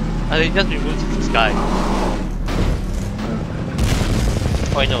 I think just removed this guy.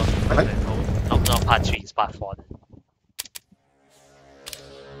 Oh, wait, no. What? No, part 3, it's part 4 then.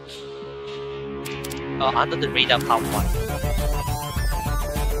 Under the radar part 1.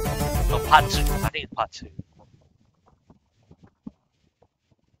 No, part 2. I think it's part 2.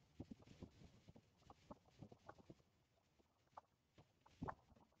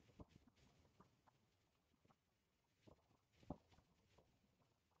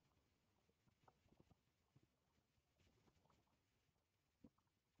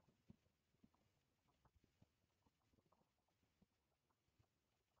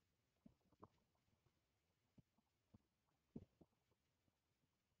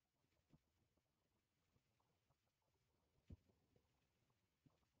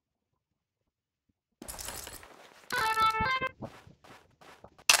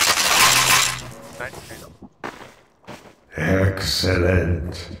 Right,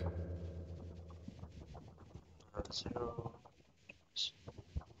 Excellent. 0.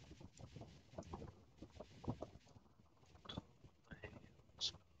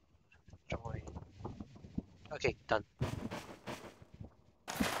 Join. Okay, done.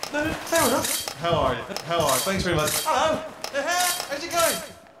 No, fair enough. How are you? How are you? Thanks very much. Hello. How's it going?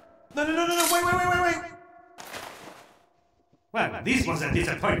 No. Wait. Well, this was a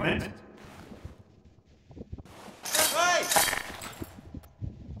disappointment. Hey!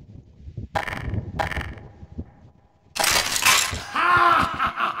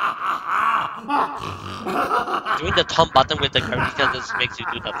 Doing the thumb button with the character just makes you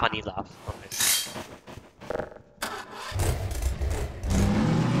do the funny laugh.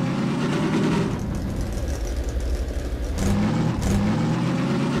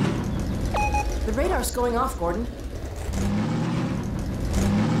 The radar's going off, Gordon.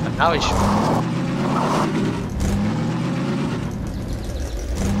 But now it should.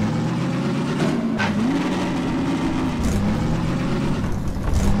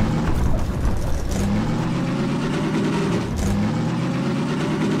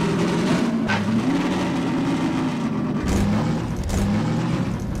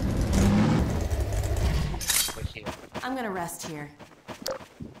 I'm gonna rest here.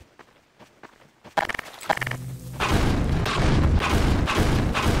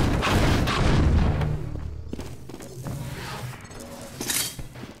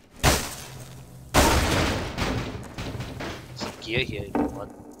 Some gear here if you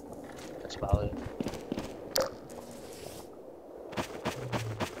want. That's about it.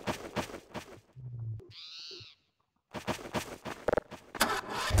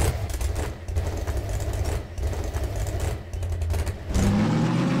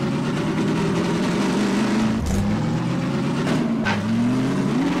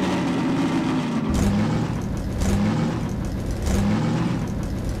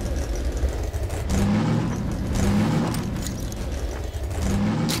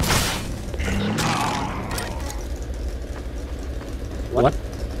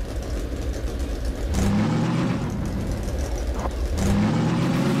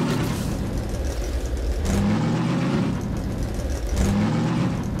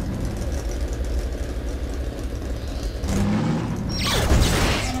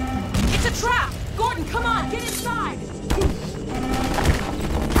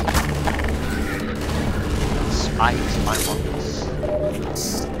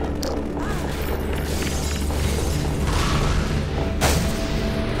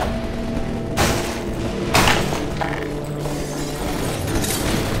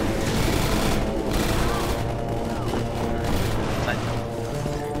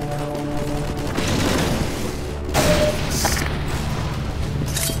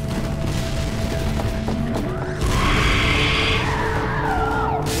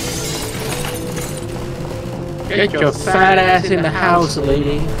 Get your fat ass in the house,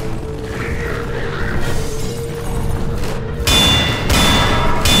 lady.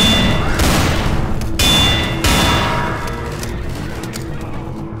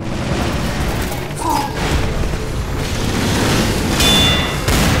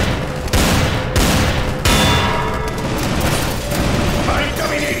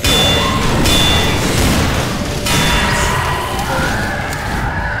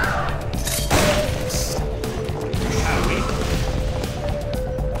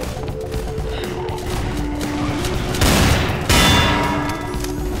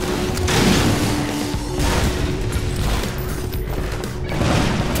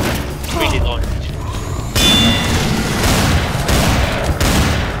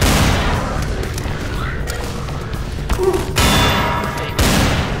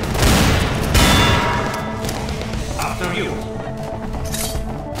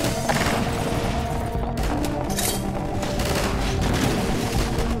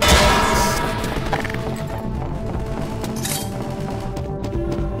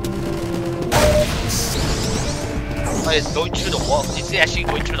 It's going through the wall. It's actually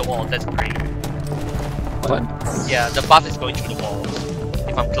going through the wall. That's great. What? Yeah, the buff is going through the walls.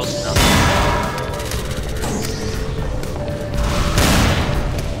 If I'm close enough.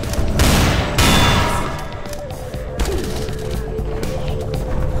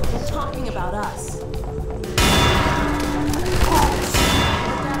 Talking about us.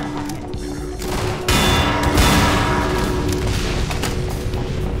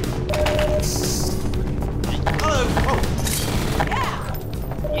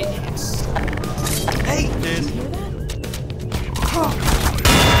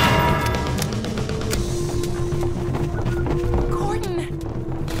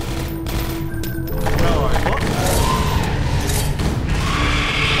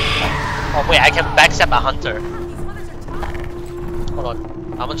 Oh wait, I can backstab a hunter. Hold on.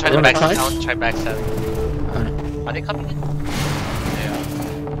 I'm gonna try to backstab. I want to try backstab. Are they coming in? Yeah.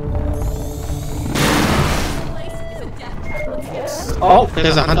 Oh,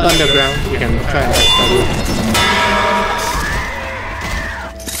 there's a hunter underground. You can try and backstab it.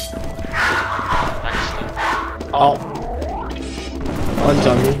 Oh. One's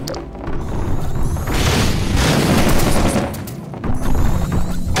on me.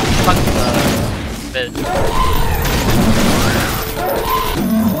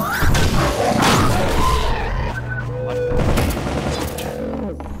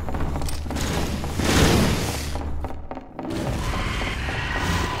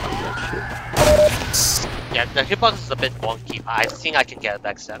 Yeah, the hitbox is a bit wonky, but I think I can get a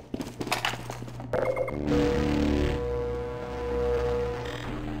backstab.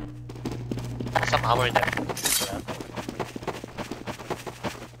 Some armor in there.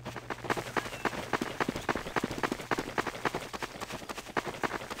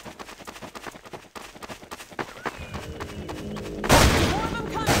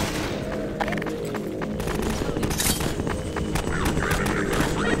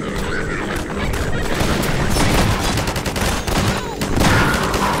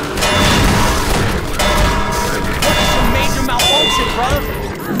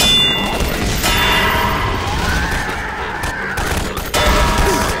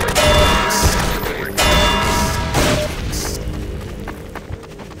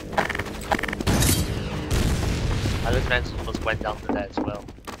 Almost went down to that as well.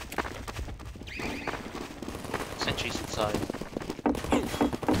 Sentries inside.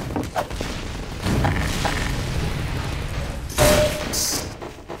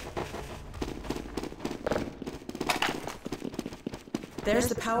 There's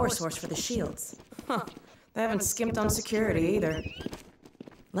the power source for the shields. Huh. They haven't skimped on security either.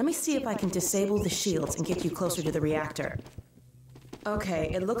 Let me see if I can disable the shields and get you closer to the reactor. Okay,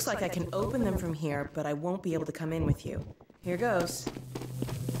 it looks like I can open them from here, but I won't be able to come in with you. Here goes.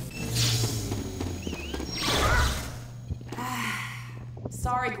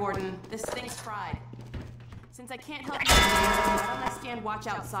 Sorry, Gordon. This thing's fried. Since I can't help you, why don't I stand watch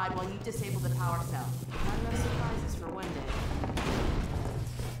outside while you disable the power cell? Not enough surprises for one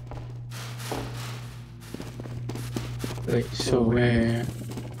day. Wait, so where?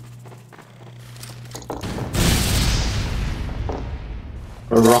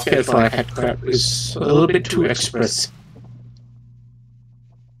 A rocket for a headcrab is a little bit too express.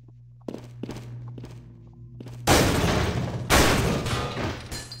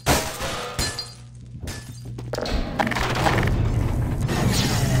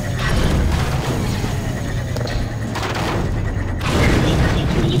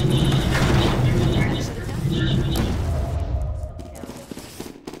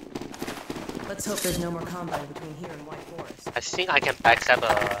 Let's hope there's no more combine between here and White Forest. I think I can backstab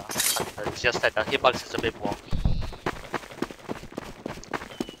a hunter. It's just that the hitbox is a bit wonky.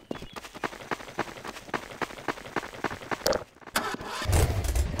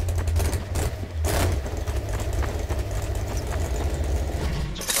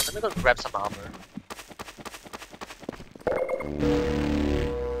 So, let me go grab some armor.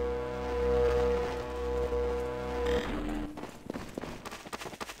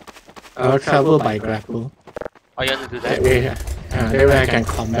 I'll travel by grapple. Oh, you want to do that? That way I can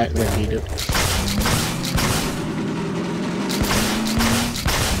combat when needed.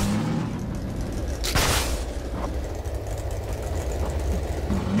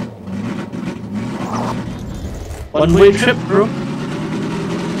 One-way trip, bro.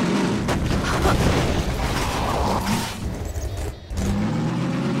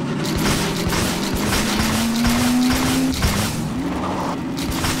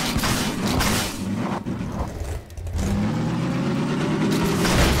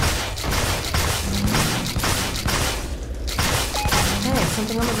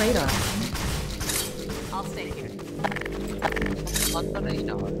 Something on the radar. I'll stay here. On the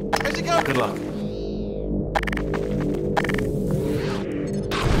radar. Where's it going? Good luck.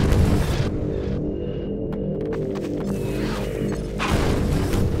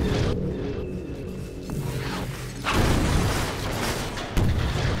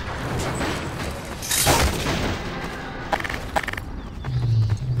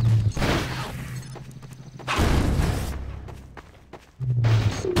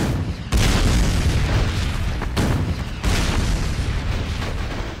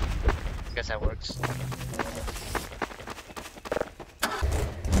 Guess that works.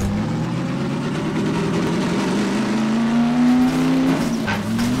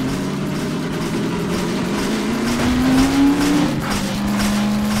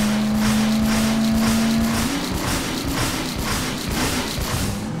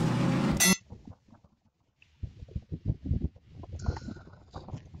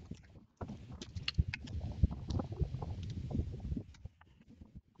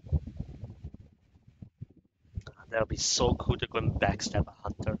 That would be so cool to go and backstab a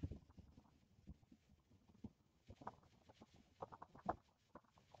hunter.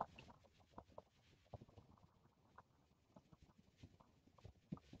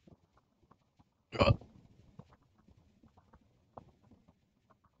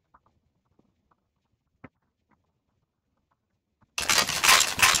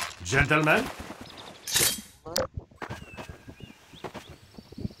 Gentlemen?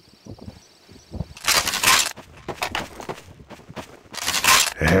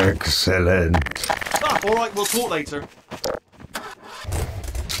 Excellent. Ah, alright, we'll talk later.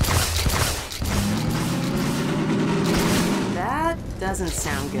 That doesn't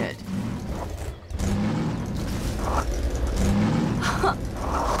sound good.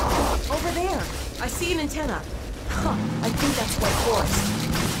 Over there! I see an antenna. I think that's White Forest.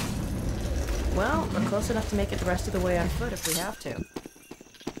 Well, we're close enough to make it the rest of the way on foot if we have to.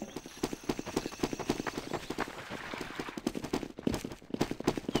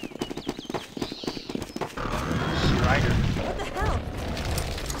 Strider. What the hell?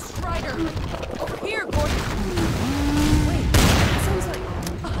 A Strider! Over here, Gordon! Wait, it sounds like...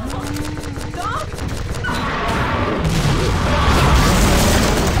 Dog?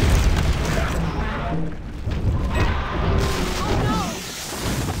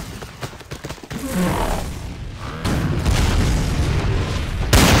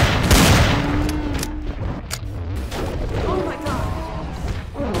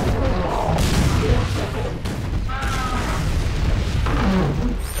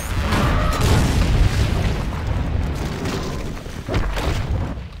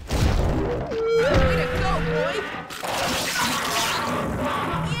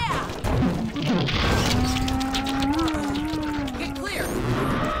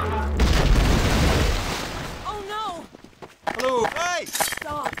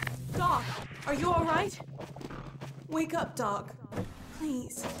 Wake up, Doc.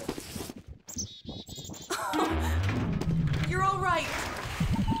 Please. You're all right.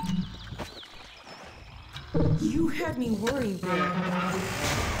 You had me worried there.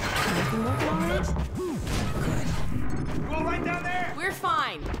 Everything working all right? Good. You all right down there? We're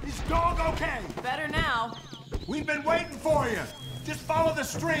fine. Is dog okay? Better now. We've been waiting for you. Just follow the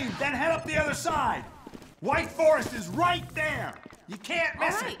stream, then head up the other side. White Forest is right there. You can't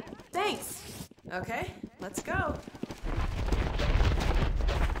miss it. Thanks. Okay, let's go.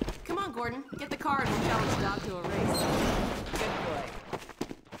 Come on, Gordon. Get the car and we'll challenge Doc to a race. Good boy.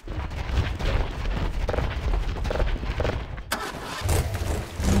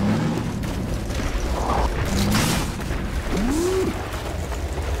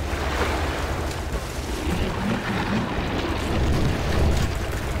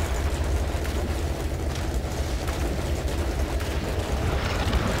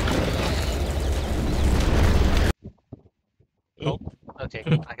 Okay,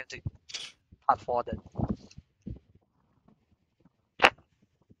 I get to part 4 then.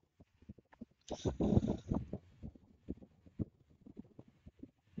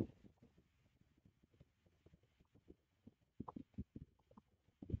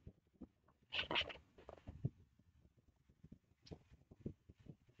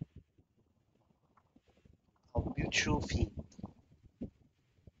 Our mutual feed.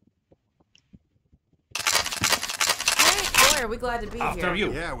 Hey, boy, are we glad to be After here.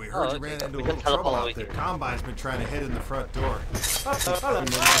 you. Yeah, we heard you ran into a We little can trouble teleport out over there. here. Combine's been trying to hit in the front door.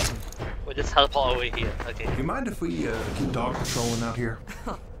 We'll just teleport over here. Okay. Do you mind if we keep dog patrolling out here?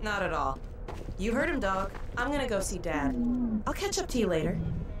 Not at all. You heard him, dog. I'm gonna go see Dad. I'll catch up to you later.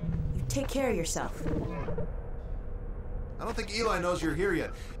 You take care of yourself. I don't think Eli knows you're here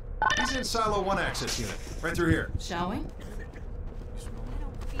yet. He's in Silo 1 access unit, right through here. Shall we? I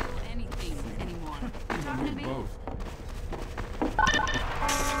don't feel anything anymore. You talking to me?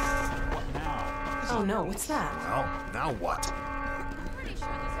 Oh no, what's that? Well, now what?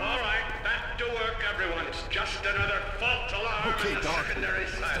 All right, back to work, everyone. It's just another false alarm Okay, in the Doc. secondary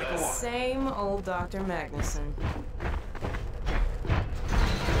silo. Same old Dr. Magnuson.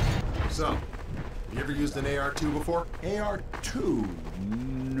 So, you ever used an AR-2 before? AR-2?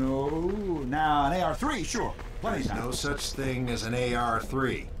 No. Now, an AR-3, sure. Plenty of There's time. no such thing as an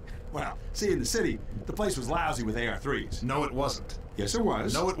AR-3. Well, see, in the city, the place was lousy with AR-3s. No, it wasn't. Yes, it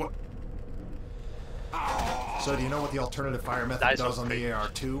was. No, it was. So, do you know what the alternative fire method Nice does one, on the Pete.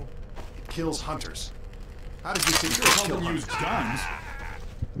 AR-2? It kills hunters. How did you think Sure, you some kill of them used hunters?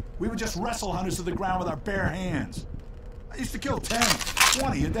 guns. We would just wrestle hunters to the ground with our bare hands. I used to kill 10,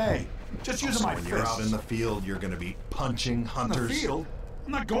 20 a day. Just using So my when fists. you're out in the field, you're going to be punching In the hunters? field?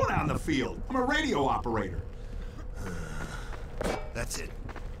 I'm not going out in the field. I'm a radio operator. That's it.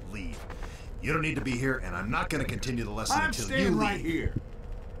 Leave. You don't need to be here, and I'm not going to continue the lesson I'm until you staying leave. right here.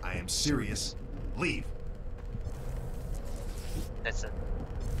 I am serious. Leave. That's it.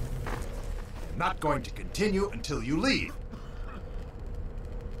 I'm not going to continue until you leave.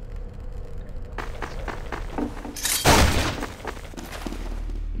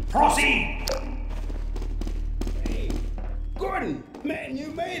 Proceed! Hey, Gordon, man, you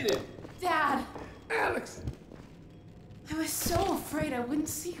made it. Dad, Alex. I was so afraid I wouldn't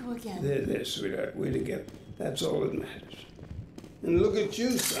see you again. There, sweetheart. We're together. That's all that matters. And look at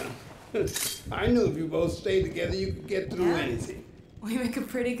you, son. I knew if you both stayed together, you could get through Yeah. anything. We make a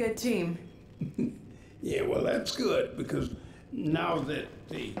pretty good team. Yeah, well, that's good, because now that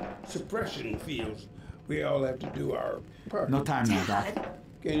the suppression fields, we all have to do our part. No time now, Doc.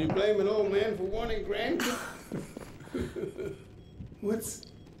 Can you blame an old man for wanting grandkids?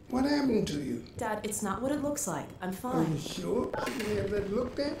 What happened to you? Dad, it's not what it looks like. I'm Are fine. you sure? Should we have that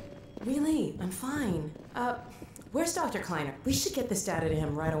looked at? Really, I'm fine. Where's Dr. Kleiner? We should get this data to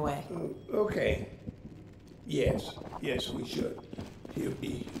him right away. Okay. Yes, we should. He'll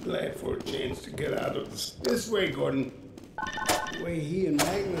be glad for a chance to get out of this way, Gordon. The way he and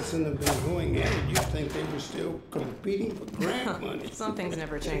Magnuson have been going at it, you'd think they were still competing for grant money. Some things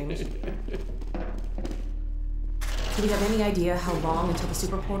never change. Do we have any idea how long until the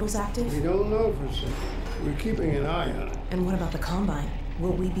super portal's active? We don't know for certain. We're keeping an eye on it. And what about the Combine?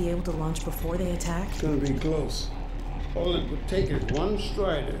 Will we be able to launch before they attack? It's gonna be close. All it would take is one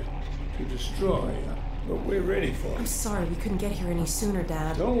Strider to destroy, but we're ready for I'm it. sorry we couldn't get here any sooner,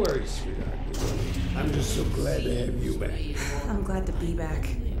 Dad. Don't worry, sweetheart. I'm just so glad to have you back. I'm glad to be back.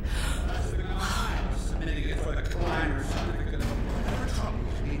 Submitting it for the Kleiner certificate of whatever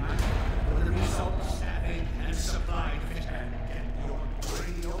troubles me might have with the result of staffing and supply deficient. Get your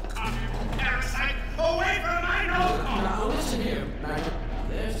radio commune parasite away from my nose! Now listen here, Magnet.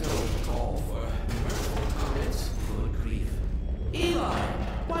 There's no call for mirthful comments. Good grief. Eli!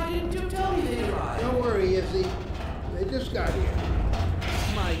 Why didn't you tell me they arrived? Don't worry, Izzy. They just got here.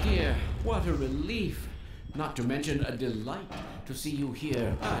 My dear, what a relief. Not to mention a delight to see you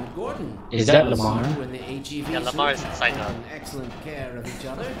here. And Gordon. Is that Lamar? You and the HEV Yeah, Lamar is suit inside have now. taken excellent care of each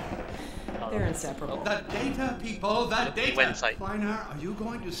other. They're inseparable. The data, people, the He data! went inside. Kleiner, are you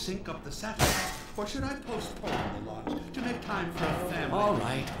going to sync up the satellite? Or should I postpone the launch to make time for a family?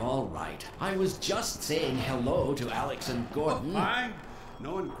 All right. I was just saying hello to Alex and Gordon. Fine.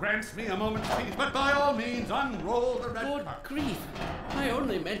 No one grants me a moment's peace, but by all means, unroll the red Good carpet. grief. I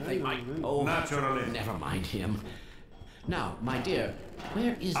only meant they might. Oh, Naturally. never mind him. Now, my dear,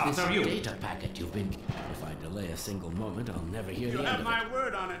 where is this After you. data packet you've been... If I delay a single moment, I'll never hear You the end have of my it.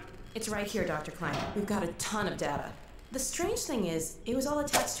 word on it. It's right here, Dr. Kleiner. We've got a ton of data. The strange thing is, it was all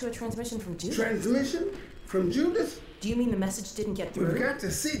attached to a transmission from Jupiter. Transmission? From Judith? Do you mean the message didn't get through? We've got to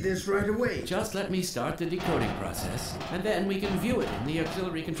see this right away. Just let me start the decoding process, and then we can view it in the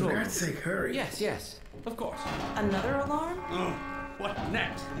auxiliary control For room. God's sake, hurry. Yes, of course. Another alarm? Oh, what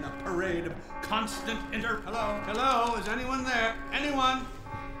next in a parade of constant Hello, is anyone there? Anyone?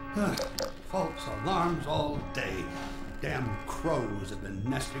 False alarms all day. Damn crows have been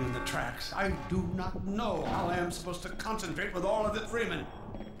nesting in the tracks. I do not know how I am supposed to concentrate with all of it, Freeman.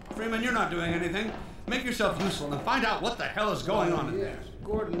 Freeman, you're not doing anything. Make yourself useful and find out what the hell is going on. Yes,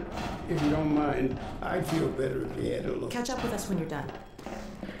 Gordon, if you don't mind, I'd feel better if you had a look. Catch up with us when you're done.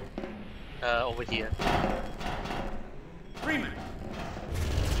 Over here. Freeman!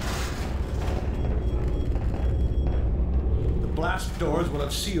 The blast doors will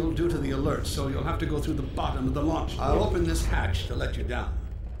have sealed due to the alert, so you'll have to go through the bottom of the launch. I'll open this hatch to let you down.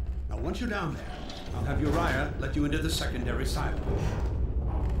 Now, once you're down there, I'll have Uriah let you into the secondary silo.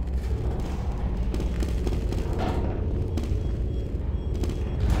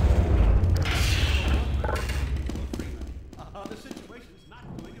 The situation's not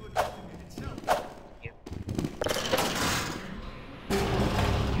going to investigate itself.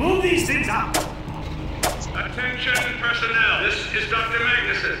 Move these things out! Attention personnel, this is Dr.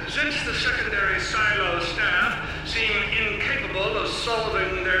 Magnuson. Since the secondary silo staff seem incapable of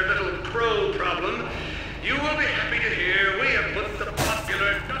solving their little crow problem, you will be happy to hear we have put the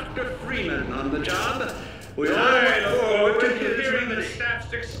popular Dr. Freeman on the job. We all look forward to hearing the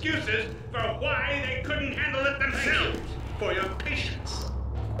staff's excuses for why they couldn't handle it themselves. For your patience.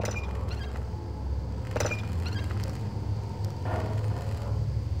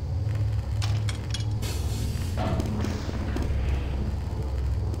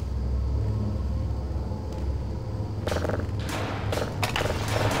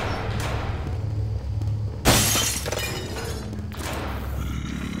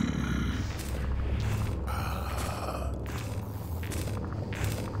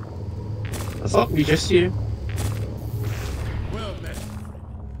 What's up? We just here. Well met.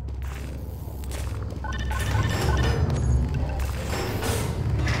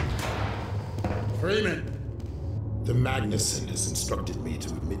 Freeman! The Magnuson has instructed me to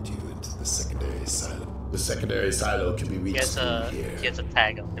admit you into the secondary silo. The secondary silo can be reached through here. He has a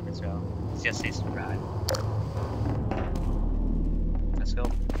tag on him as well. It just says ride. Let's go.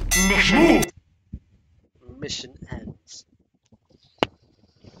 Mission. Mission ends.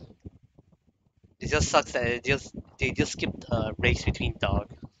 It just sucks that they just skipped a race between dog.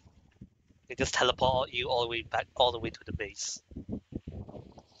 They just teleport you all the way back, all the way to the base.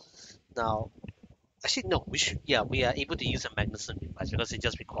 Now, actually no, we are able to use a Magnuson device because it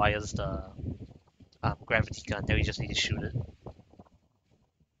just requires the gravity gun. Then we just need to shoot it.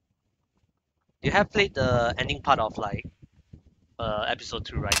 You have played the ending part of like episode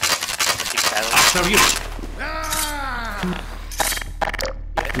 2, right? The big battle. After you.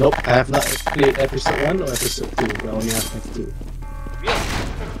 Nope, I have not played episode 1 or episode 2. We only have F2.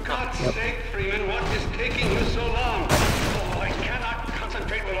 For God's sake, Freeman, what is taking you so long? Oh, I cannot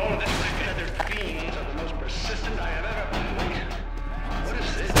concentrate with all of this red-feathered fiends are the most persistent I have ever... Wait, what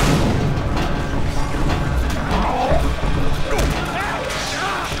is this?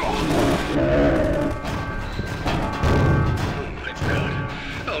 Oh my God.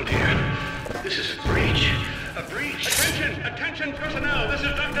 Oh dear. This is a breach. A breach. Attention personnel, this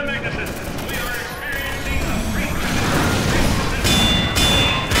is Dr. Magnuson. We are experiencing a breach.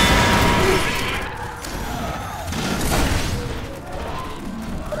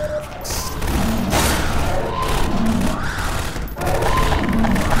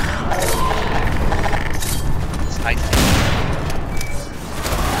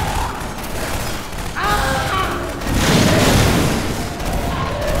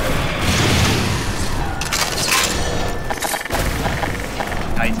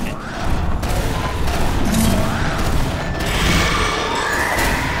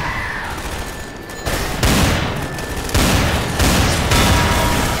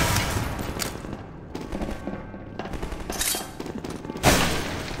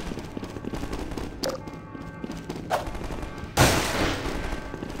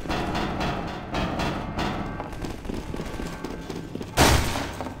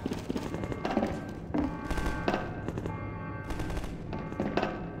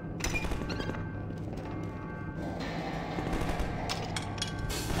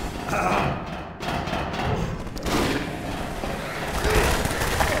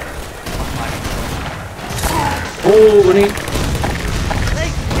 Oh, Winnie!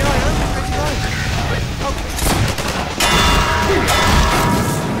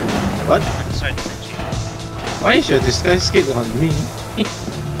 What? Why is your disguise kit on me?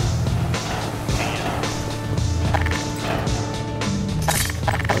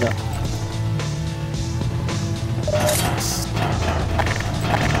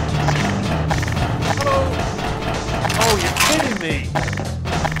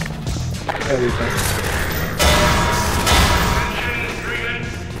 There we go.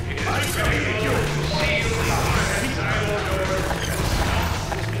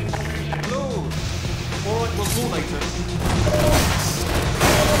 Alright, we'll call later.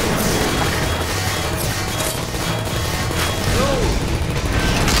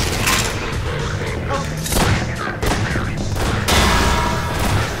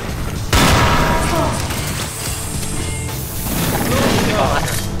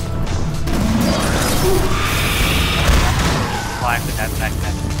 Why could that back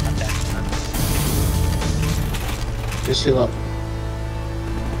that? Just heal up.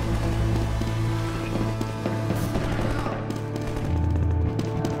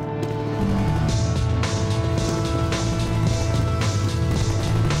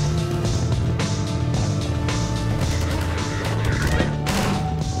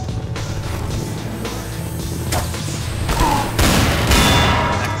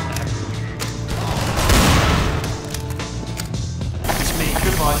 It's me,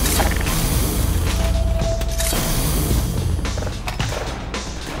 goodbye.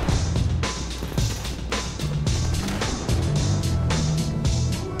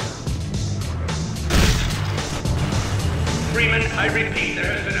 Freeman, I repeat, there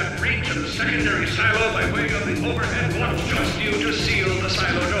has been a breach of the secondary silo by way of the overhead watch. Trust you to seal the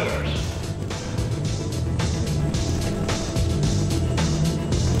silo doors.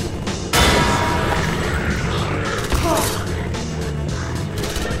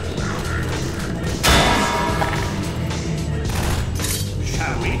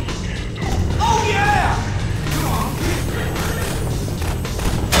 Shall we? Oh, yeah!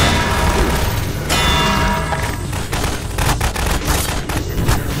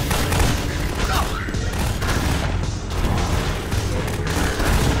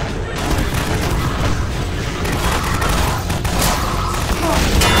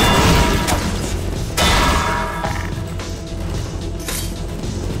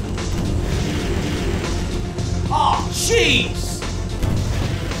 Oh, jeez!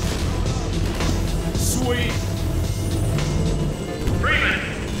 Sweet. Freeman!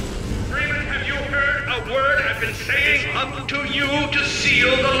 Freeman, have you heard a word I've been saying up to you to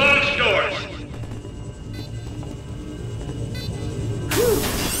seal the launch doors?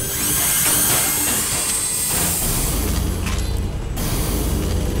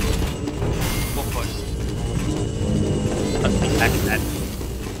 Of course. Let's be back to that.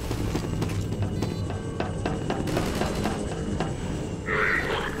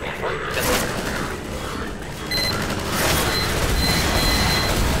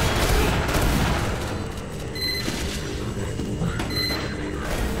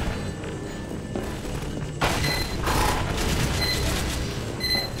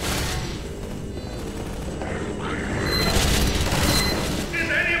 Is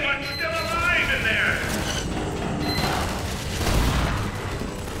anyone still alive in there?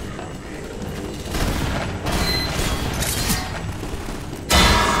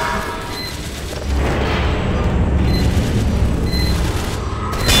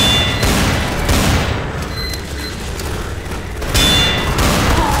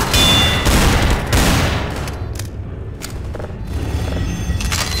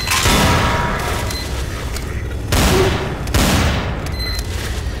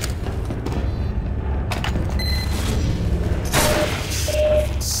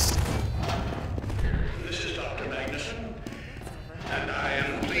 This is Dr. Magnuson, and I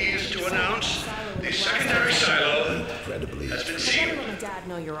am pleased to announce the secondary silo Incredibly. has been I sealed. better let my dad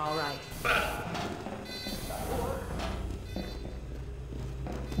know you're all right.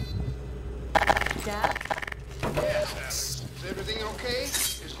 Dad? Yes, Alice. Is everything okay?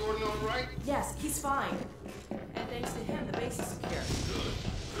 Is Gordon all right? Yes, he's fine. And thanks to him, the base is secure. Good.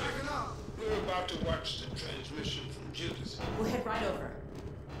 Backing up. We're about to watch the transmission from Judas. We'll head right over.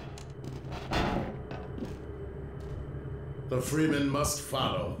 The Freeman must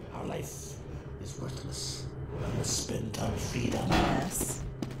follow. Our life is worthless. We must spend on freedom. Yes.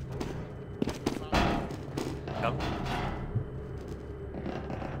 Come.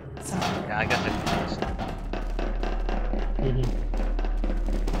 Sorry. Yeah, I got it.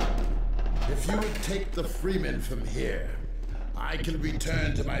 If you would take the Freeman from here, I can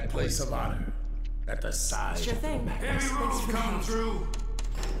return to my place of honor at the side. Sure thing. Heavy Thanks roads for the coming help. through.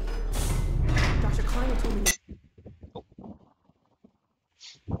 Dr. Kleiner told me.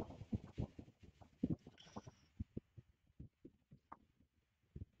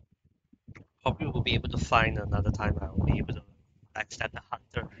 Probably will be able to find another time. I will be able to backstab the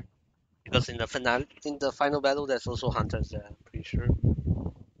hunter. Because in the final battle, there's also hunters there. I'm pretty sure.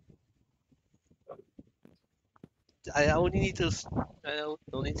 I only need to. The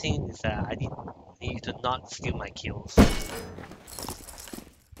only thing is that I need to not steal my kills.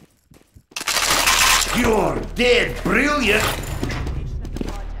 You're dead brilliant!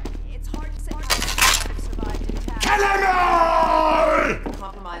 Eleanor!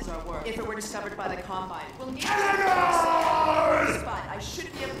 Compromise our work. If it were discovered by the Combine, we'll need Eleanor! But I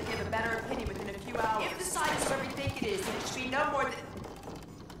should be able to give a better opinion within a few hours. If the site is where we think it is, then it should be no more than...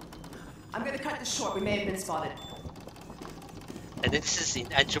 I'm gonna cut this short. We may have been spotted. And this is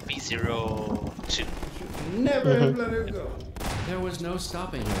in entropy 02. Never have let her go. There was no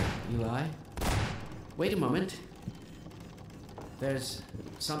stopping her, Eli. Wait a moment. There's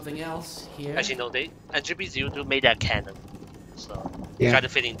something else here. Actually, no, they entropy 02 made that cannon, so Yeah. try to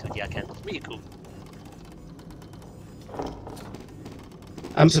fit into their cannon. It's really cool.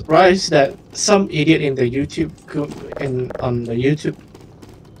 I'm surprised that some idiot in the on the YouTube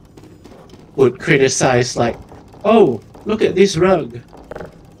would criticize like, oh, look at this rug.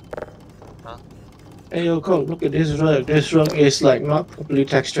 Huh? Hey yo, Kong, look at this rug. This rug is like not properly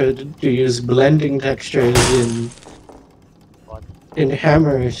textured to use blending textures in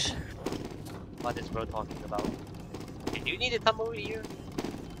hammers. What is bro talking about? Do you need to come over here?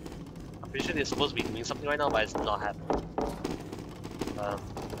 I'm pretty sure they're supposed to be doing something right now, but it's not happening.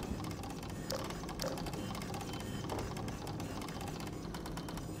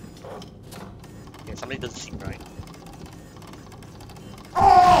 Okay, somebody doesn't seem right.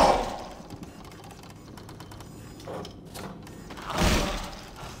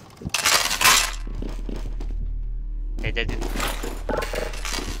 Okay, that didn't.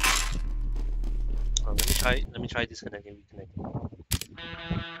 Let me try disconnecting, reconnecting.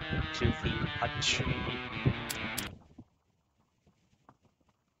 2 feet, touch.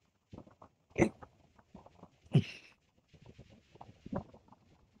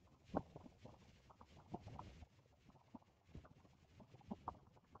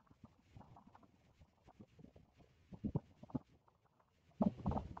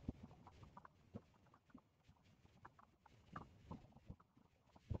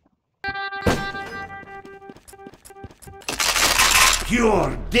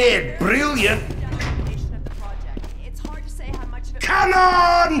 You're dead brilliant! It's hard to say how much of it Come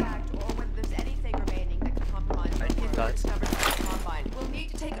on! or whether there's anything remaining that can compromise what we've discovered by the Combine. We'll need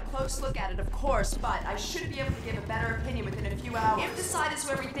to take a close look at it, of course, but I should be able to give a better opinion within a few hours. If the site is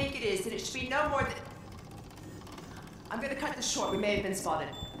where we think it is, then it should be no more than... I'm gonna cut this short. We may have been spotted.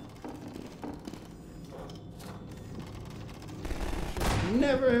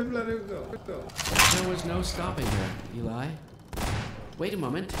 Never have let her go. There was no stopping her, Eli. Wait a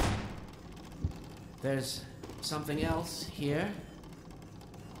moment. There's something else here.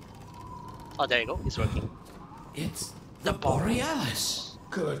 Oh, there you go. It's working. It's the Borealis.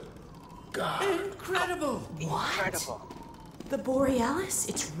 Good God. Incredible. Incredible. The Borealis?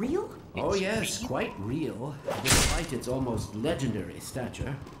 It's real? Oh yes, quite real, despite its almost legendary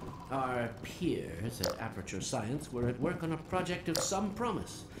stature. Our peers at Aperture Science were at work on a project of some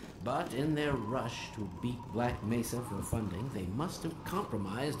promise, but in their rush to beat Black Mesa for funding, they must have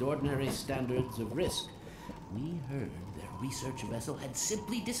compromised ordinary standards of risk. We heard their research vessel had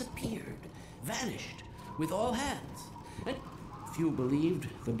simply disappeared, vanished, with all hands, and few believed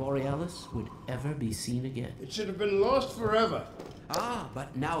the Borealis would ever be seen again. It should have been lost forever. Ah,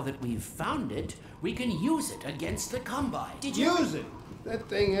 but now that we've found it, we can use it against the Combine. Did you use it? That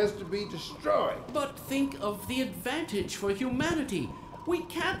thing has to be destroyed. But think of the advantage for humanity. We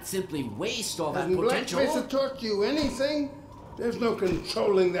can't simply waste all that Hasn't potential. Black Mesa taught you anything? There's no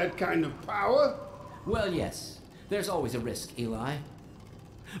controlling that kind of power. Well, yes. There's always a risk, Eli.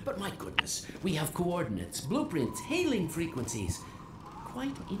 But my goodness, we have coordinates, blueprints, hailing frequencies.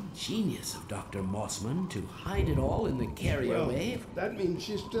 Quite ingenious of Dr. Mossman to hide it all in the carrier Well, wave. that means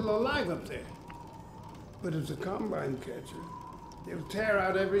she's still alive up there. But as a Combine catcher, they'll tear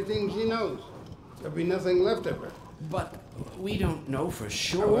out everything she knows. There'll be nothing left of her. But we don't know for I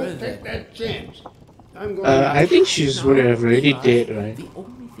sure won't take that chance. I'm going I think she's already dead, right? The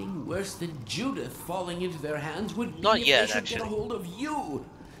only thing worse than Judith falling into their hands would be Not if yet, they should actually. get a hold of you.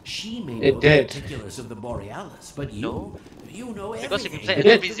 She may It know did. the particulars of the Borealis, but you know Because if you everything. play It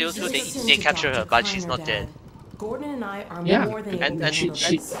did. entropy 02, they capture her, but she's not dead. Gordon and I are Yeah. more than able And to handle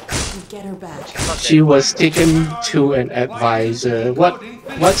she- this. We get her back. She's not She dead. was taken to an advisor.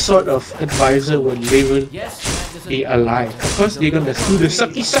 What sort of advisor would really be alive? Of course, they're gonna do the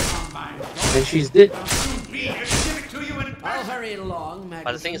sucky suck, and she's dead. I'll hurry it along, Magnus.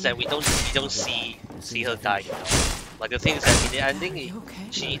 But the thing is that we don't see her die. You know? Like the thing is that in the ending,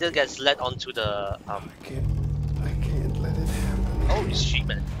 she either gets led onto the I can't let it happen. oh, it's she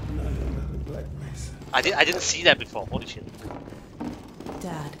man. Black Mesa. I didn't see that before. Holy shit.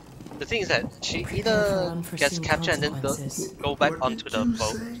 Dad. The thing is that she For either unforeseen gets captured and then consequences. go back onto the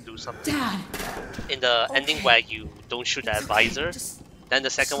boat to do something. Dad. In the ending where you don't shoot the advisor, then the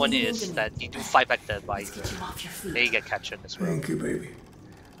second one is that you do fight back the advisor. Then you get captured as well. Thank you, baby.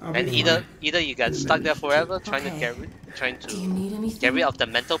 And either you get stuck there forever trying to get rid of the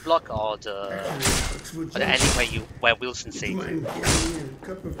mental block or the ending where Wilson saves you.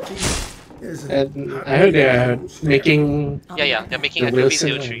 And I heard they're making they're making the a movie Wilson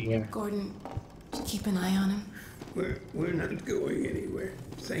Zero one, 3. yeah. Gordon, keep an eye on him. We're not going anywhere.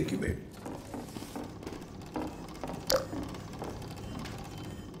 Thank you, baby.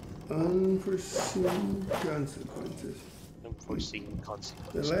 Unforeseen consequences. Unforeseen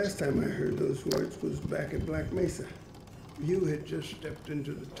consequences. The last time I heard those words was back at Black Mesa. You had just stepped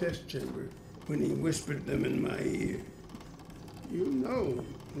into the test chamber when he whispered them in my ear. You know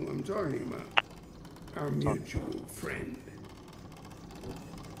who I'm talking about. Our mutual friend.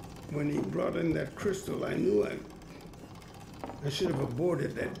 When he brought in that crystal, I knew I should have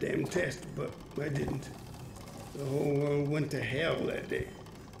aborted that damn test, but I didn't. The whole world went to hell that day.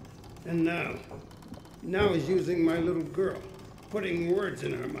 And now he's using my little girl, putting words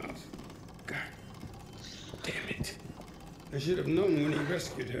in her mouth. God damn it. I should have known when he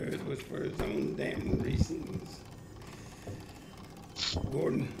rescued her it was for his own damn reasons.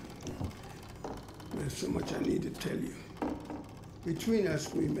 Gordon, there's so much I need to tell you. Between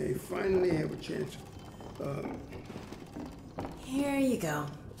us, we may finally have a chance. Here you go.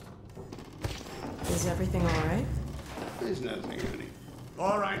 Is everything all right? There's nothing, honey.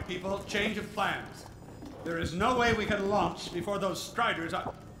 All right, people, change of plans. There is no way we can launch before those Striders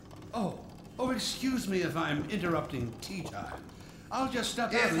are... Oh, excuse me if I'm interrupting tea time. I'll just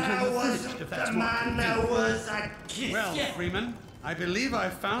step out until you're finished, if that's more convenient. Well, Freeman, I believe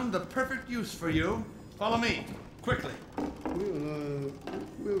I've found the perfect use for you. Follow me, quickly.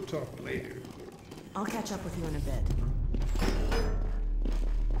 We'll talk later. I'll catch up with you in a bit.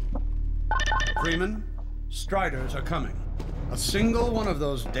 Freeman, Striders are coming. A single one of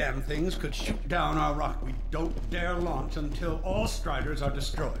those damn things could shoot down our rocket. We don't dare launch until all Striders are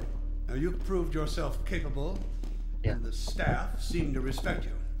destroyed. Now, you've proved yourself capable, and the staff seem to respect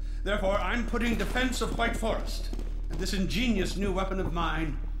you. Therefore, I'm putting defense of White Forest and this ingenious new weapon of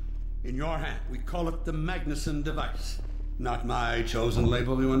mine in your hand. We call it the Magnuson device. Not my chosen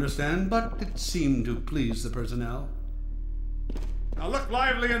label, you understand, but it seemed to please the personnel. Now look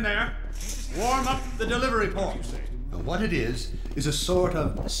lively in there. Warm up the delivery port. Now what it is a sort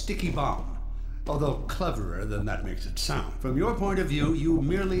of sticky bomb, although cleverer than that makes it sound. From your point of view, you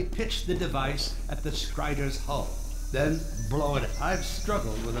merely pitch the device at the Strider's hull, then blow it up. I've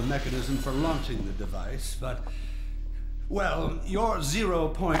struggled with a mechanism for launching the device, but, well, your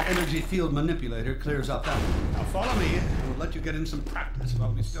zero-point energy field manipulator clears up that. Now follow me, and we'll let you get in some practice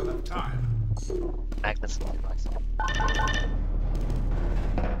while we still have time. Magnuson device.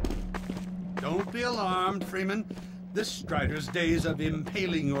 Don't be alarmed, Freeman. This Strider's days of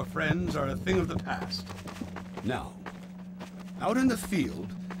impaling your friends are a thing of the past. Now, out in the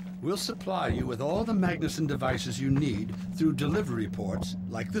field, we'll supply you with all the Magnuson devices you need through delivery ports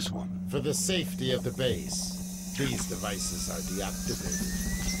like this one. For the safety of the base, these devices are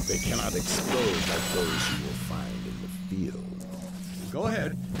deactivated. They cannot explode like those you will find in the field. Go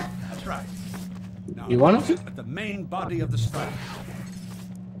ahead. That's right. Now, You want to? at the main body of the Strider.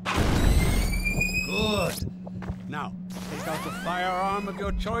 Good. Now, take out the firearm of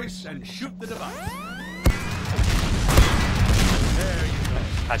your choice and shoot the device. There you go.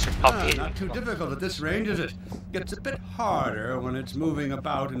 I should probably Not too difficult at this range, is it? Gets a bit harder when it's moving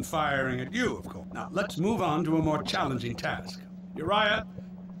about and firing at you, of course. Now, let's move on to a more challenging task. Uriah,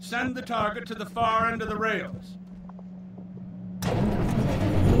 send the target to the far end of the rails.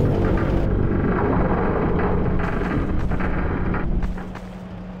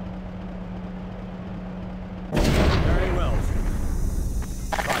 Very well.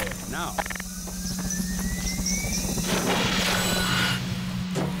 Try it now.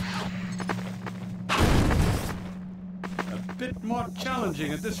 A bit more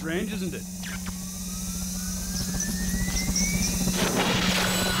challenging at this range, isn't it?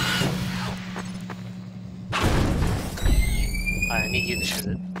 I need you to shoot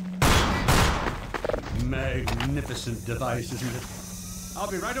it. Magnificent device, isn't it? I'll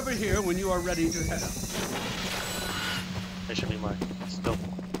be right over here when you are ready to head up. That should be mine. Still.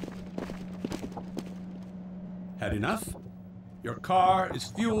 Had enough? Your car is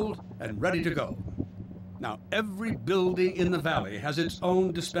fueled and ready to go. Now, every building in the valley has its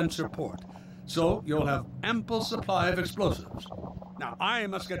own dispenser port, so you'll have ample supply of explosives. Now, I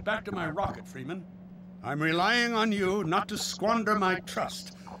must get back to my rocket, Freeman. I'm relying on you not to squander my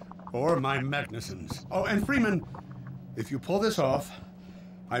trust. Or my Magnuson's. Oh, and Freeman, if you pull this off,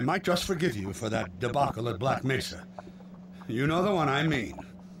 I might just forgive you for that debacle at Black Mesa. You know the one I mean,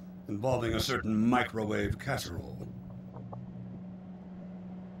 involving a certain microwave casserole.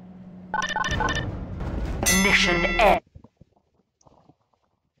 Mission end.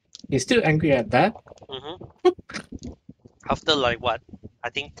 He's still angry at that? After like what? I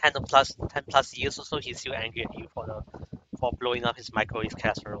think 10 plus years or so, he's still angry at you for blowing up his microwave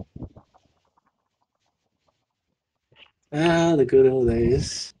casserole. Ah, the good old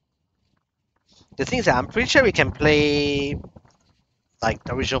days. The thing is that I'm pretty sure we can play like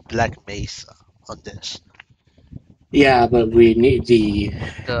the original Black Mesa on this. Yeah, but we need the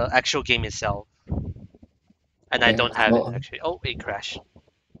actual game itself. And I don't have it actually. Oh, it crashed.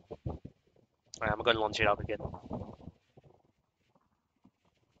 Alright, I'm gonna launch it up again.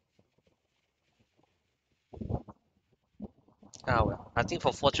 Ah well, I think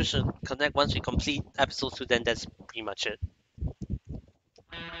for Fortress Connect, once we complete episode 2, then that's pretty much it.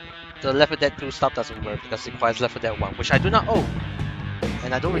 The Left 4 Dead 2 stuff doesn't work because it requires Left 4 Dead 1, which I do not own.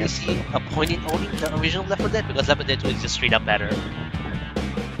 And I don't really see a point in owning the original Left 4 Dead because Left 4 Dead 2 is just straight up better.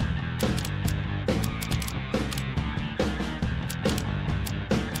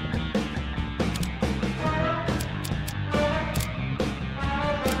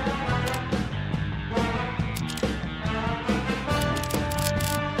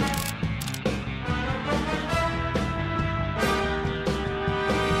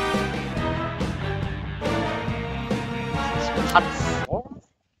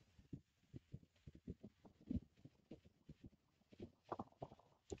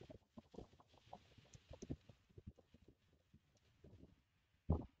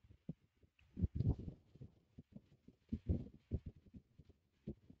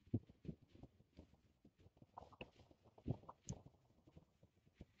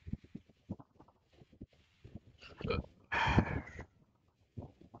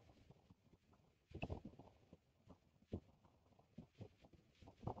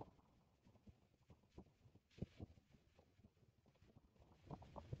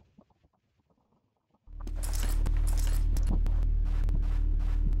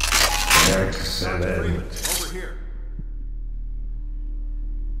 Excellent. Over here.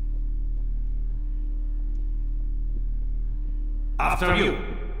 After you.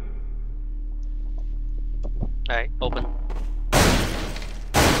 Alright, open.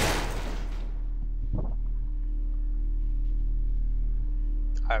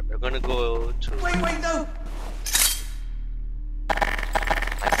 Alright, we're gonna go to... Wait, no!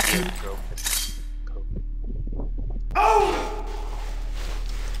 My gear broken. Oh!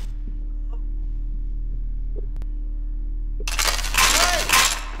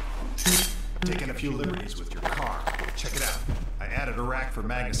 Taking a few liberties with your car. Check it out. I added a rack for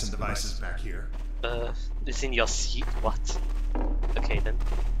Magnuson devices back here. It's in your seat? What? Okay then.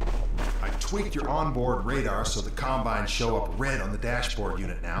 I tweaked your onboard radar so the combines show up red on the dashboard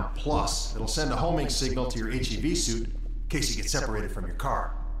unit now. Plus, it'll send a homing signal to your HEV suit in case you get separated from your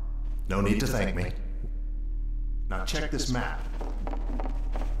car. No need to thank me. Now check this map.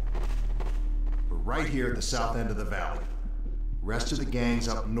 We're right here at the south end of the valley. Rest of the gang's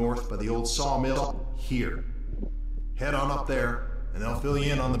up north by the old sawmill here. Head on up there, and they'll fill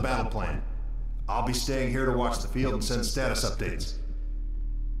you in on the battle plan. I'll be staying here to watch the field and send status updates.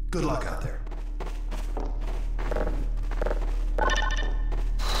 Good luck out there.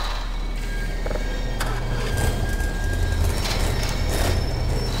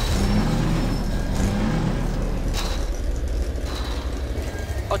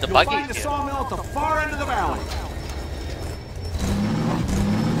 Oh, the You'll buggy find the here. sawmill at the far end of the valley.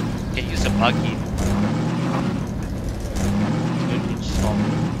 Can use the buggy.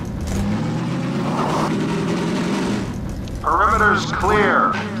 Perimeter's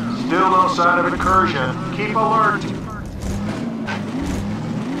clear. Still no sign of incursion. Keep alert.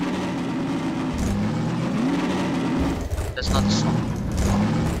 That's not the song.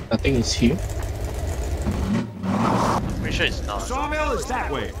 I think it's here. Pretty sure it's not. Sawmill is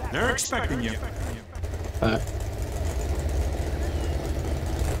that way. They're expecting you.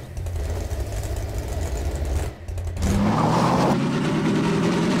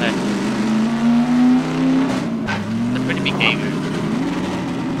 Pretty big game.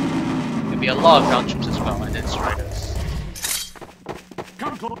 There'll be a lot of ground troops as well, and then striders.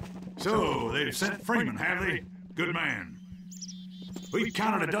 Come close. So, they've sent Freeman, have they? Good man. We've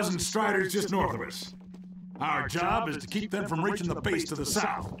counted a dozen striders just north of us. Our job is to keep them from reaching the base to the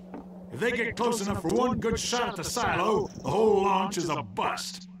south. If they get close enough for one good shot at the silo, the whole launch is a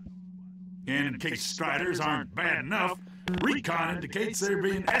bust. And in case Striders aren't bad enough, recon indicates they're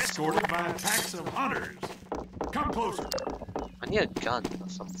being escorted by packs of hunters. Come closer. I need a gun or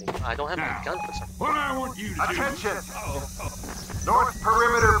something. I don't have a gun for something. What I want you to do... Attention! North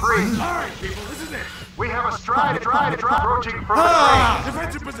perimeter breach. All right, people, this is it. We have a stride approaching from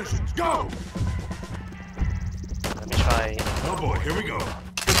Defensive positions, go! Let me try. Oh boy, here we go.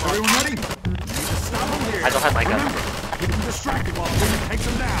 Everyone ready? Stop them here. I don't have my gun. Get them distracted while Billy takes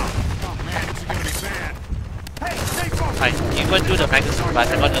them down. Oh man, this is gonna be bad. Hey, stay focused. Alright, you go and do the magazine, but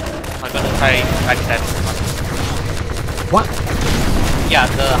I'm gonna try backstab. What? Yeah,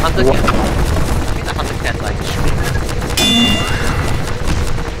 the hunter can. I think the hunter can like shoot.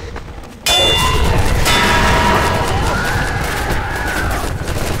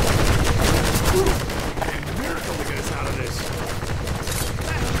 Miracle to get us out of this.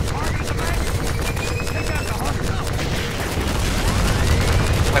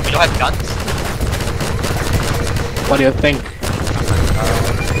 Wait, we don't have guns? What do you think?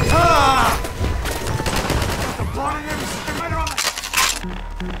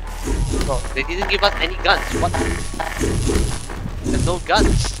 Oh, they didn't give us any guns. What? There's no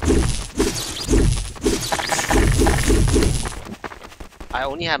guns. I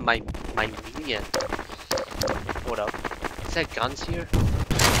only have my median. Hold up. Is there guns here?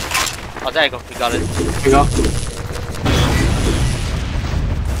 Oh, there you go. We got it. Here you go.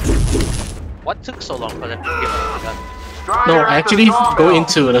 What took so long for them to give us a gun? No, actually go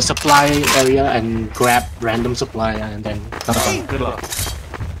into the supply area and grab random supply and then come on. Good luck.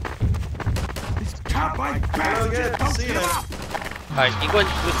 Cowboy bastards, don't See you give later. up. Alright, you go and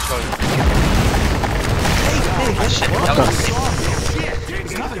do the story. Oh shit, that was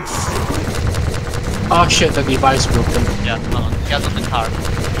Oh shit, the device broken. yeah, he has on the car.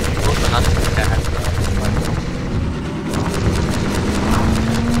 Broke another cat.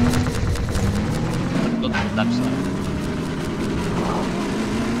 Go to the left side.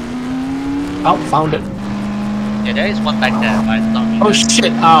 Oh, found it. Yeah, there is one back there, but it's not me. Oh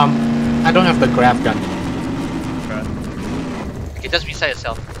shit, I don't have the grab gun. Okay, just reset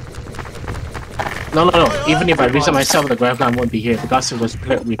yourself. No. Even if I reset myself, the grab gun won't be here because it was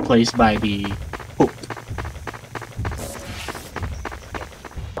replaced by the hook.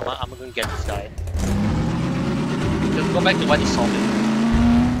 I'm gonna get this guy. Just go back to what he saw me.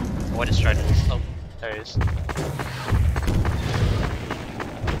 What is trying to do? Oh, there it is.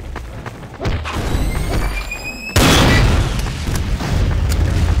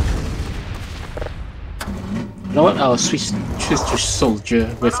 You know what? I'll switch to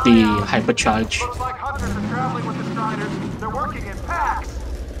soldier with the hypercharge. Looks like hunters are traveling with the Striders. They're working in packs.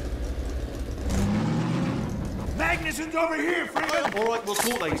 Magnuson's over here, Freeman. Alright, we'll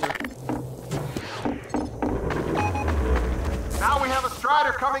talk later. Now we have a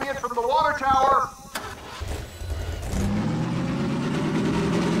Strider coming in from the water tower.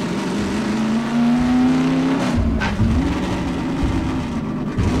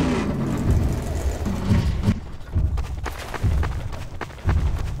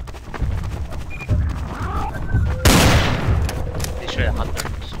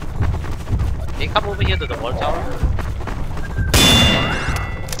 They come over here to the water tower.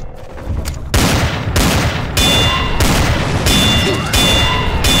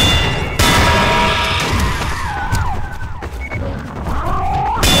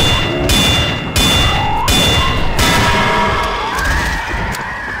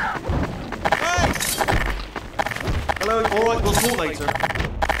 Hello, alright, we'll talk later.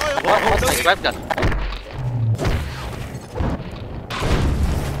 What's my grab gun?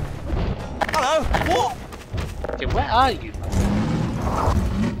 Hello, what? Okay, where are you?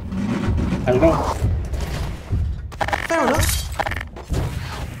 I don't know. Fair enough.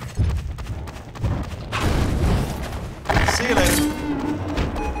 See you later.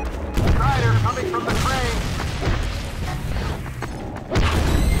 Strider coming from the train.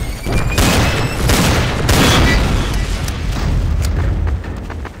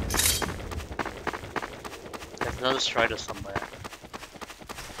 There's another Strider somewhere.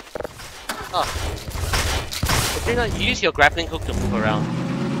 Oh. Okay, now you use your grappling hook to move around.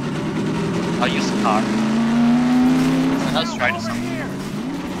 I'll use the car. There's another Strider somewhere.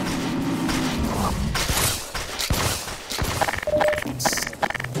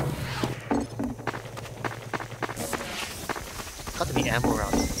 Got to be ammo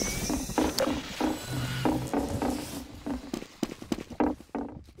around.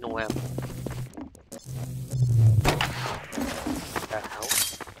 No ammo. That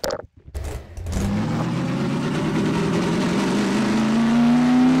helps.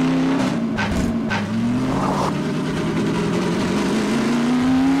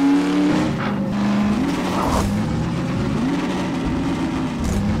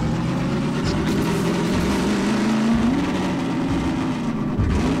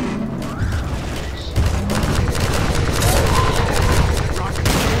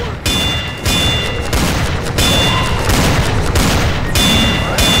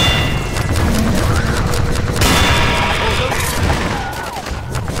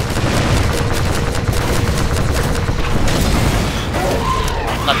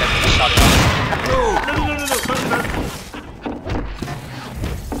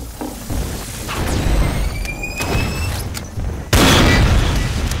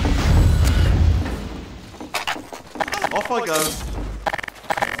 Off I go.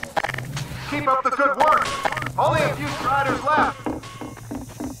 Keep up the good work. Only a few striders left.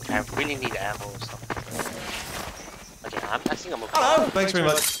 I really need ammo or something. Okay, I think I'm okay. Hello. Thanks very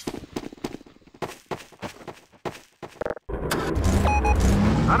much.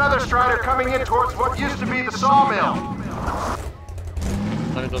 Another strider coming in towards what used to be the sawmill.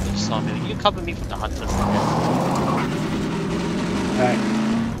 I'm gonna go to the sawmill. You cover me from the hunters. Alright.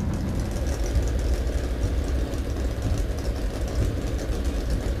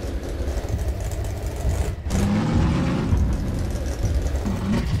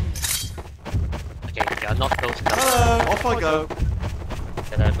 Okay, yeah, not close enough. Hello. Off I go.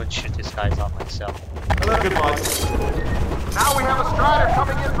 Then I'm gonna shoot these guys out myself. Hello. Goodbye. Now we have a strider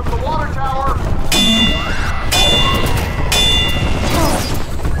coming in from the water tower.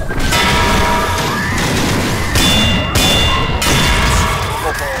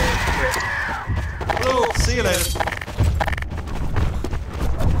 Hello. See you later.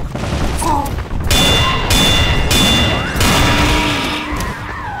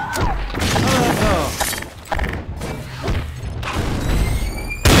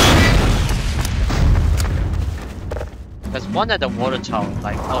 There's one at the water tower,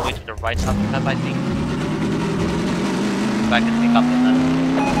 like all the way to the right side of the map, I think. If I can pick up the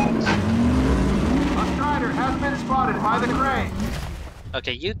A strider has been spotted by the crane.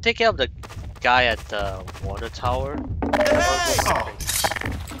 Okay, you take care of the guy at the water tower.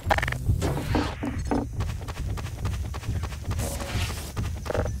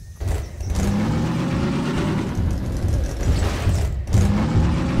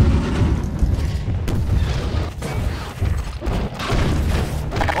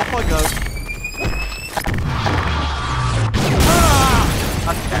 Off I go.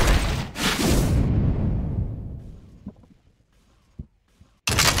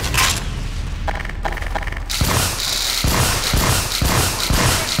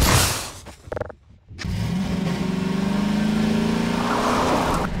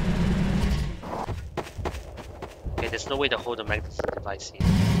 Okay, there's no way to hold the magnetism device here.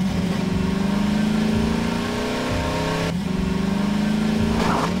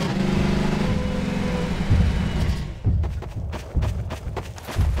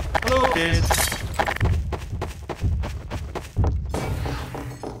 Hello, kids.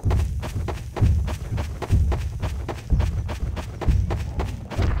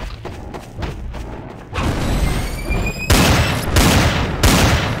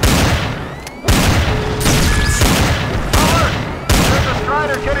 There's a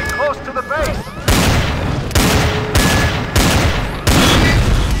strider getting close to the base.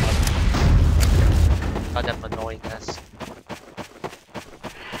 God, that annoyingness.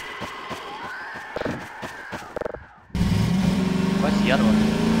 Where's the other one?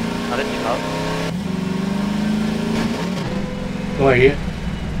 How did you go? Go right here.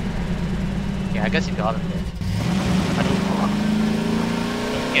 Yeah, I guess you got him there. I don't know.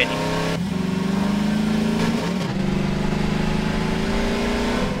 Don't get you.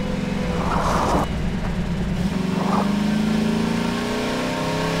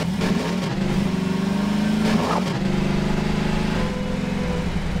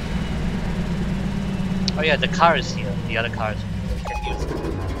 Oh yeah, the car is here. The other car is here. You can use it.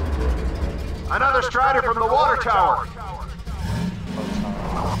 Another strider from the water tower.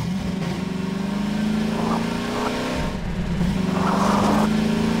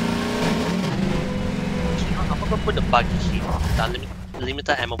 I'm gonna put the buggy here. The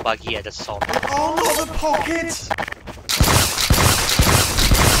limited ammo buggy at the salt. Oh, not the pocket!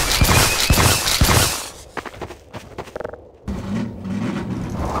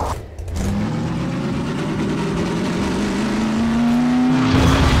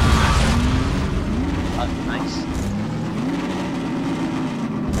 Nice.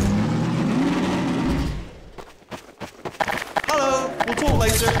 Hello. We'll talk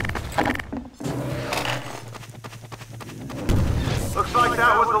later. Looks like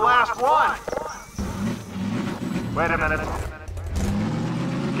that was the last one. Wait a minute.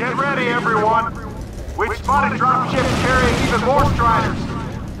 Get ready, everyone. We've spotted dropships carrying even more striders.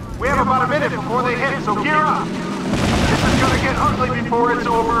 We have about a minute before they hit, so gear up. This is gonna get ugly before it's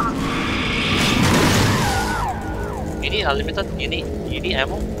over. You need unlimited? You need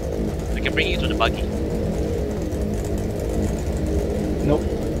ammo? I can bring you to the buggy. Nope.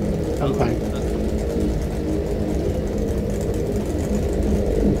 I'm fine.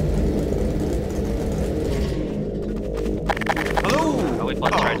 Hello. I'll wait for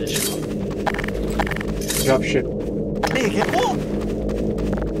the strider to shoot. Dropship. Hey, again, what?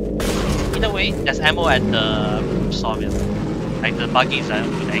 Either way, there's ammo at the sawmill. Like the buggies, you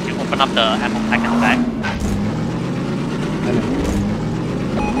can open up the ammo pack at the back.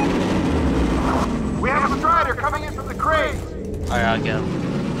 We have a strider coming in from the crate. Alright, I'll get him.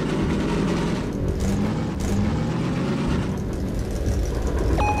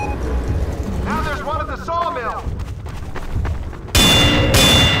 Now there's one at the sawmill.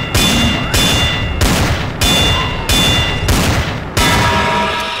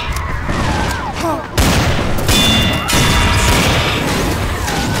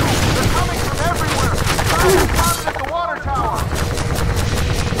 They're coming from everywhere. They're coming at the water tower.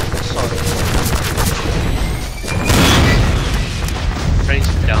 Sorry. Train's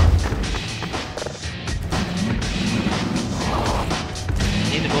down.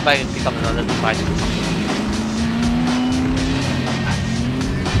 Need to go back and pick up another device.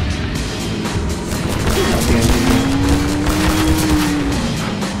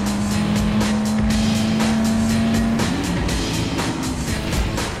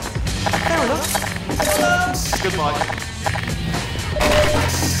 Good luck.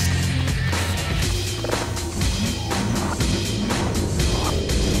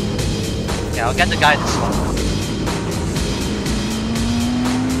 Yeah, I'll get the guy this one.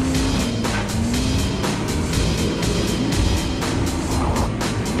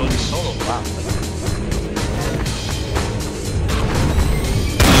 Going solo, wow.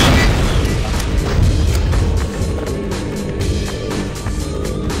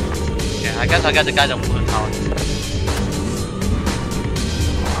 Yeah, I guess I got the guy that won the tower.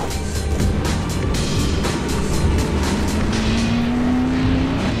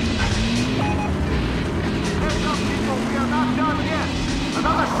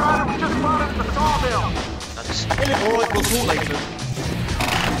 Another strider was just spotted at the sawmill. Alright, we'll talk later.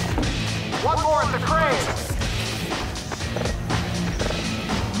 One more at the crane.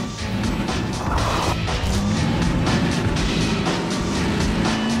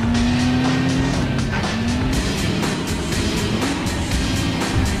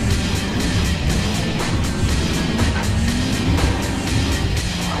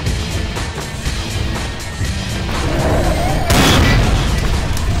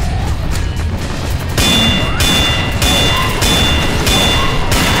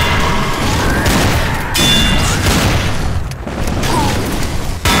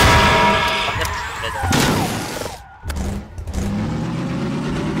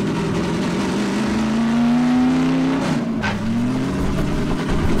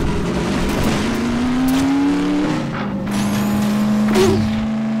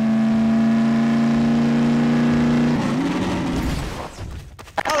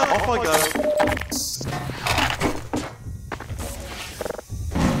 Off I go.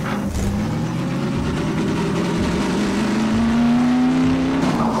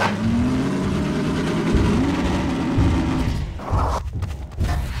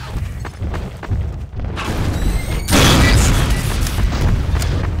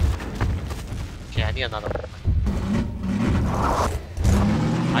 Okay, I need another one.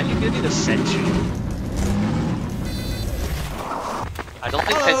 Are you getting the sentry? I don't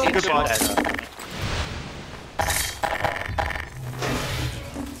think sentry should that.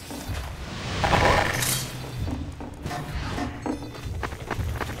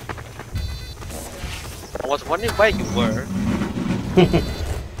 I was wondering where you were.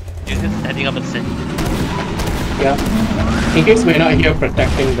 You're just setting up a sentry. Yeah. In case we're not here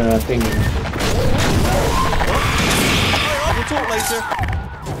protecting the thing. We'll talk later.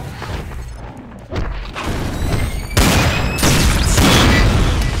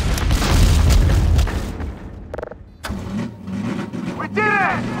 We did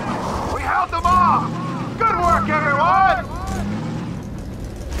it! We held them off! Good work, everyone!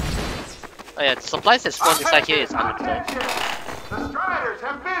 Oh yeah, the supplies that spawn inside here is unlimited. The Striders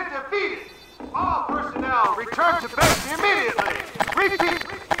have been defeated! All personnel return to base immediately! Repeat!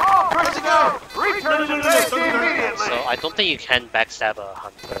 All personnel return to base immediately! So I don't think you can backstab a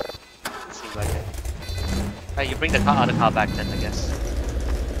hunter. It seems like it. Alright, you bring the other car back then, I guess.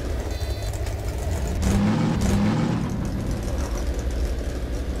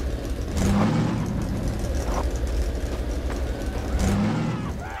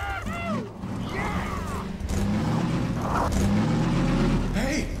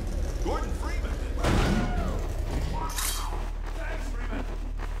 Hey! Gordon Freeman! Thanks, Freeman.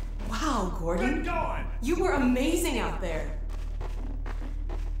 Wow, Gordon. Good going. You were amazing out there.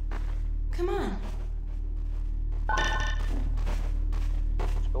 Come on.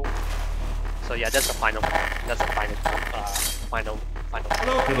 Cool. So yeah, that's the final one. That's the final. Final.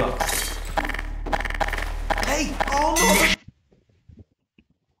 Hello. Good luck. Hey! Oh no!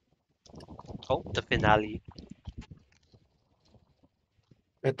 Oh, the finale.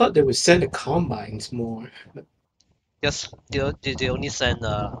 I thought they would send the combines more. Yes, they only send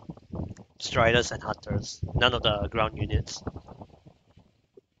striders and hunters. None of the ground units.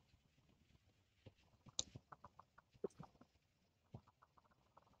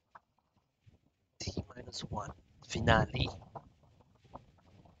 T-1 finale.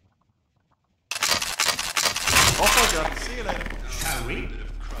 Off I go. See you later. Shall we?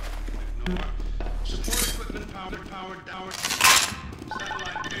 Support equipment powered down.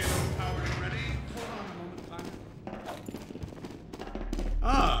 Satellite payload powered and ready. Hold on a moment, Climber.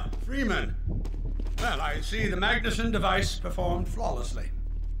 Ah, Freeman. Well, I see the Magnuson device performed flawlessly.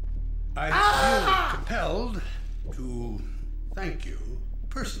 I feel compelled to thank you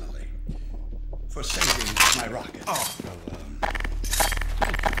personally for saving my rocket. Oh.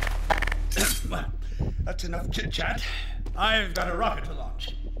 Well, that's enough chit-chat. I've got a rocket to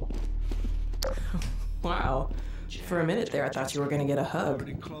launch. Wow. For a minute there, I thought you were going to get a hug.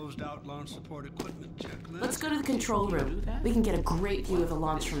 Already closed out launch support equipment checklist. Let's go to the control room. We can get a great view of the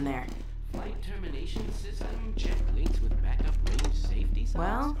launch from there. Flight termination system check links with backup range safety signs.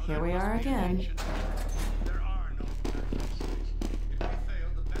 Well, here we are again. There are no backup sites. If we fail,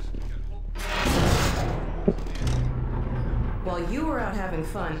 the best we can hope. While you were out having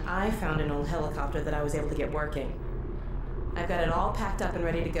fun, I found an old helicopter that I was able to get working. I've got it all packed up and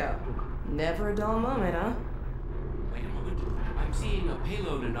ready to go. Never a dull moment, huh? Wait a moment. I'm seeing a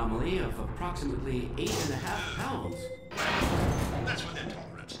payload anomaly of approximately 8.5 pounds. That's within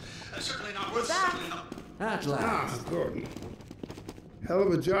tolerance. Certainly not We're worth back. certainly not. At last. Ah, Gordon. Hell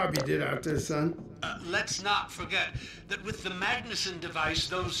of a job you did out there, son. Let's not forget that with the Magnuson device,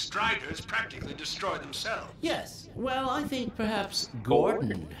 those Striders practically destroy themselves. Yes. Well, I think perhaps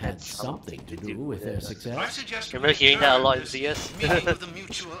Gordon had something to do with their I success. suggest Remember hearing that a lot in this CS? meeting of the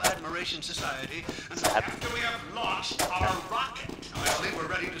Mutual Admiration Society, and after we have launched our rocket, finally we're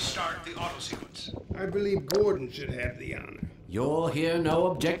ready to start the auto sequence. I believe Gordon should have the honor. You'll hear no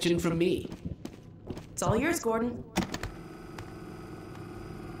objection from me. It's all yours, Gordon.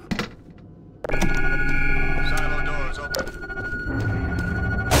 Silo doors open.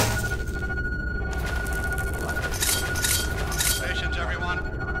 Stations, everyone.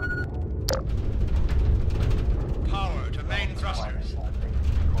 Power to main thrusters.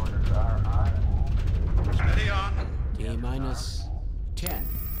 Steady on. T-minus 10,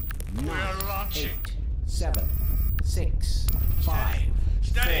 9, We're launching. 8, 7, 6, 5,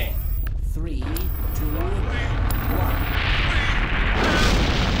 Steady. 3, 2, 1.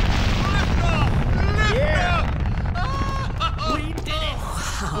 Yeah! We did it!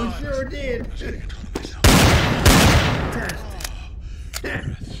 We sure did. Deep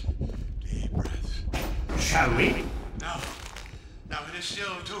breaths. Shall we? No. Now it is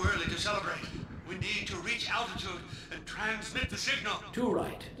still too early to celebrate. We need to reach altitude and transmit the signal. Too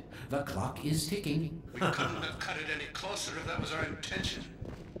right. The clock is ticking. We couldn't have cut it any closer if that was our intention.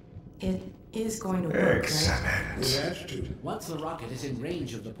 It is going to work, right? That's true. Once the rocket is in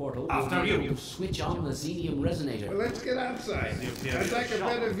range of the portal, After we'll be able you. to switch on the xenium resonator. Well, let's get outside. I'd like a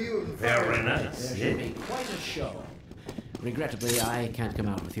better view of the Very nice. There should be quite a show. Regrettably, I can't come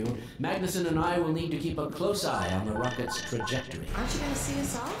out with you. Magnuson and I will need to keep a close eye on the rocket's trajectory. Aren't you going to see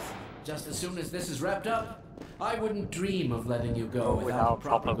us off? Just as soon as this is wrapped up, I wouldn't dream of letting you go without a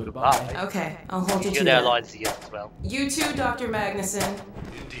proper proper goodbye. goodbye. Okay, I'll hold you You're to there that. on CS as well. You too, Dr. Magnuson.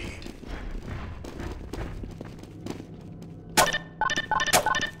 Indeed.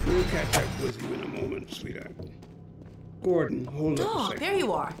 We'll catch up with you in a moment, sweetheart. Gordon, hold up a Oh, second. there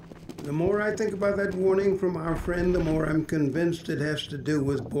you are. The more I think about that warning from our friend, the more I'm convinced it has to do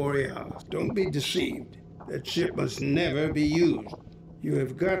with Borealis. Don't be deceived. That ship must never be used. You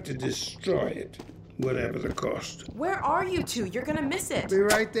have got to destroy it, whatever the cost. Where are you two? You're going to miss it. Be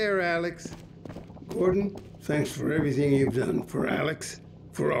right there, Alex. Gordon, thanks for everything you've done for Alex,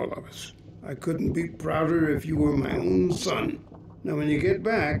 for all of us. I couldn't be prouder if you were my own son. Now, when you get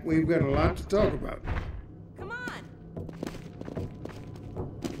back, we've got a lot to talk about. Come on.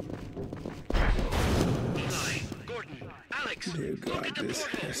 Eli, Gordon, Alex. Dear God, this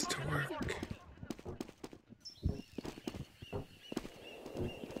has to work.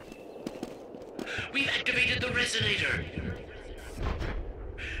 We've activated the resonator.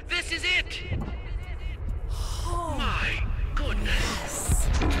 This is it. Oh, My goodness.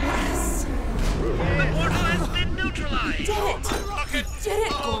 yes. The portal has been neutralized. Did it. Rocket. Did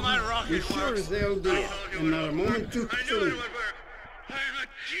it, Oh, Gordon. my rocket As sure works. as they'll do it, and not a moment too I knew it soon. would work. I'm a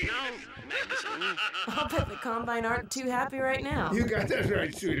genius. Now, Magnuson, I'll bet the Combine aren't too happy right now. You got that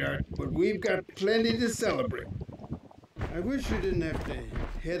right, sweetheart. But we've got plenty to celebrate. I wish you didn't have to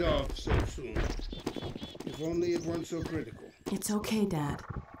head off so soon. If only it weren't so critical. It's okay, Dad.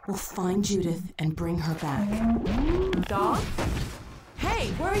 We'll find Judith and bring her back. Dog?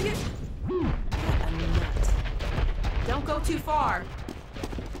 Hey, where are you? What a nut. Don't go too far.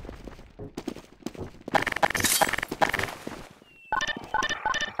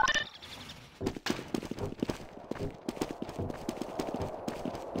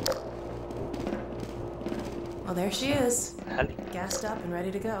 Well, there she is. Gassed up and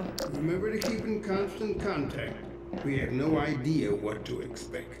ready to go. Remember to keep in constant contact. We have no idea what to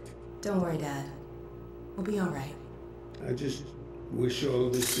expect. Don't worry, Dad. We'll be all right. I just wish all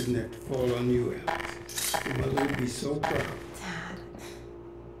this didn't have to fall on you, Alex. Your mother would be so proud. Dad.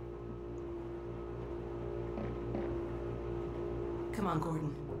 Come on,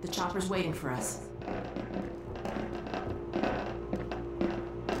 Gordon. The chopper's waiting for us.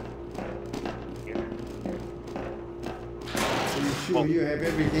 Are you sure you have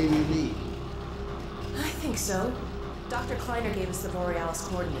everything you need? I think so. Dr. Kleiner gave us the Borealis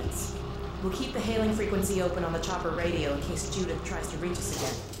coordinates. We'll keep the hailing frequency open on the chopper radio in case Judith tries to reach us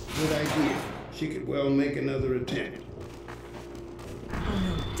again. Good idea. She could well make another attempt. Oh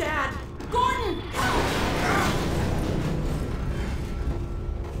no. Dad! Gordon!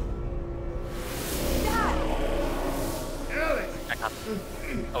 Dad! Alex! I can't.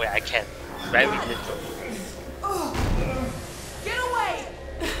 Oh wait, I can. Very little. Get away!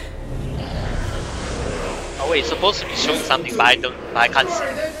 Oh wait, it's supposed to be showing something, but I can't see.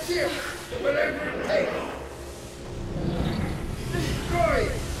 That's it. Whatever it takes. Destroy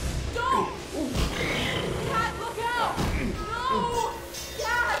it. Don't! Dad, look out! No!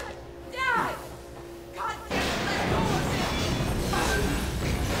 Dad! Dad! God damn it, let go of him!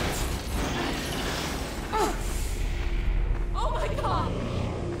 Oh my God!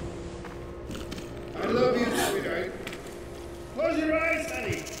 I love you, sweetheart. Close your eyes,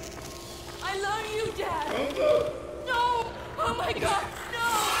 honey. I love you, Dad! Don't look. No! Oh my God! No!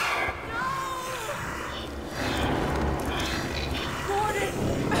 No! Gordon!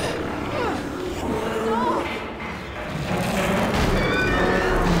 No!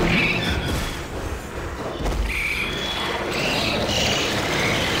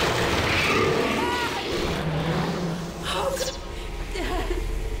 Oh, Dad!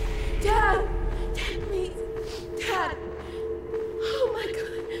 Dad! Dad, please! Dad! Oh my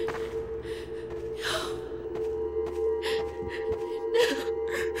God! No!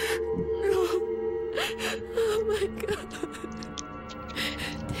 Oh my God!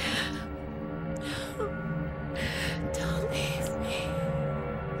 Dad! No! Don't leave me!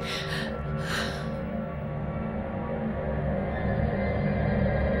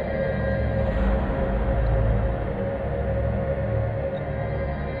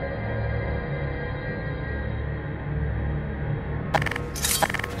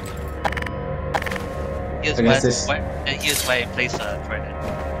 Here's I guess here's where it plays the credit.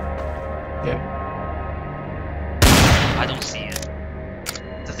 Yep. I don't see it.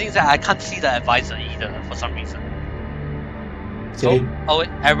 The thing is that I can't see the advisor either for some reason. Same. Oh,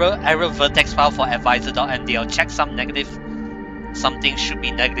 error vertex file for advisor.mdl. Check some negative something should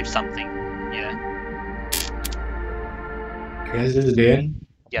be negative something. Yeah. I guess this is the end.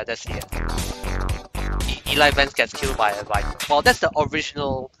 Yeah, that's the end. Eli Vance gets killed by advisor. Well, that's the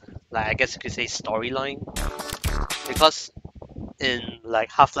original, like I guess you could say, storyline. Because in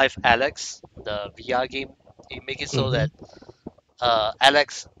like Half-Life Alyx, the VR game, it make it so that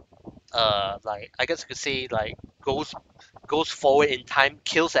Alex, like I guess you could say, like goes forward in time,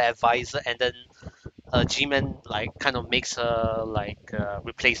 kills the advisor, and then G-Man like kind of makes her like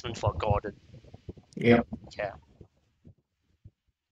replacement for Gordon. Yep. Yeah.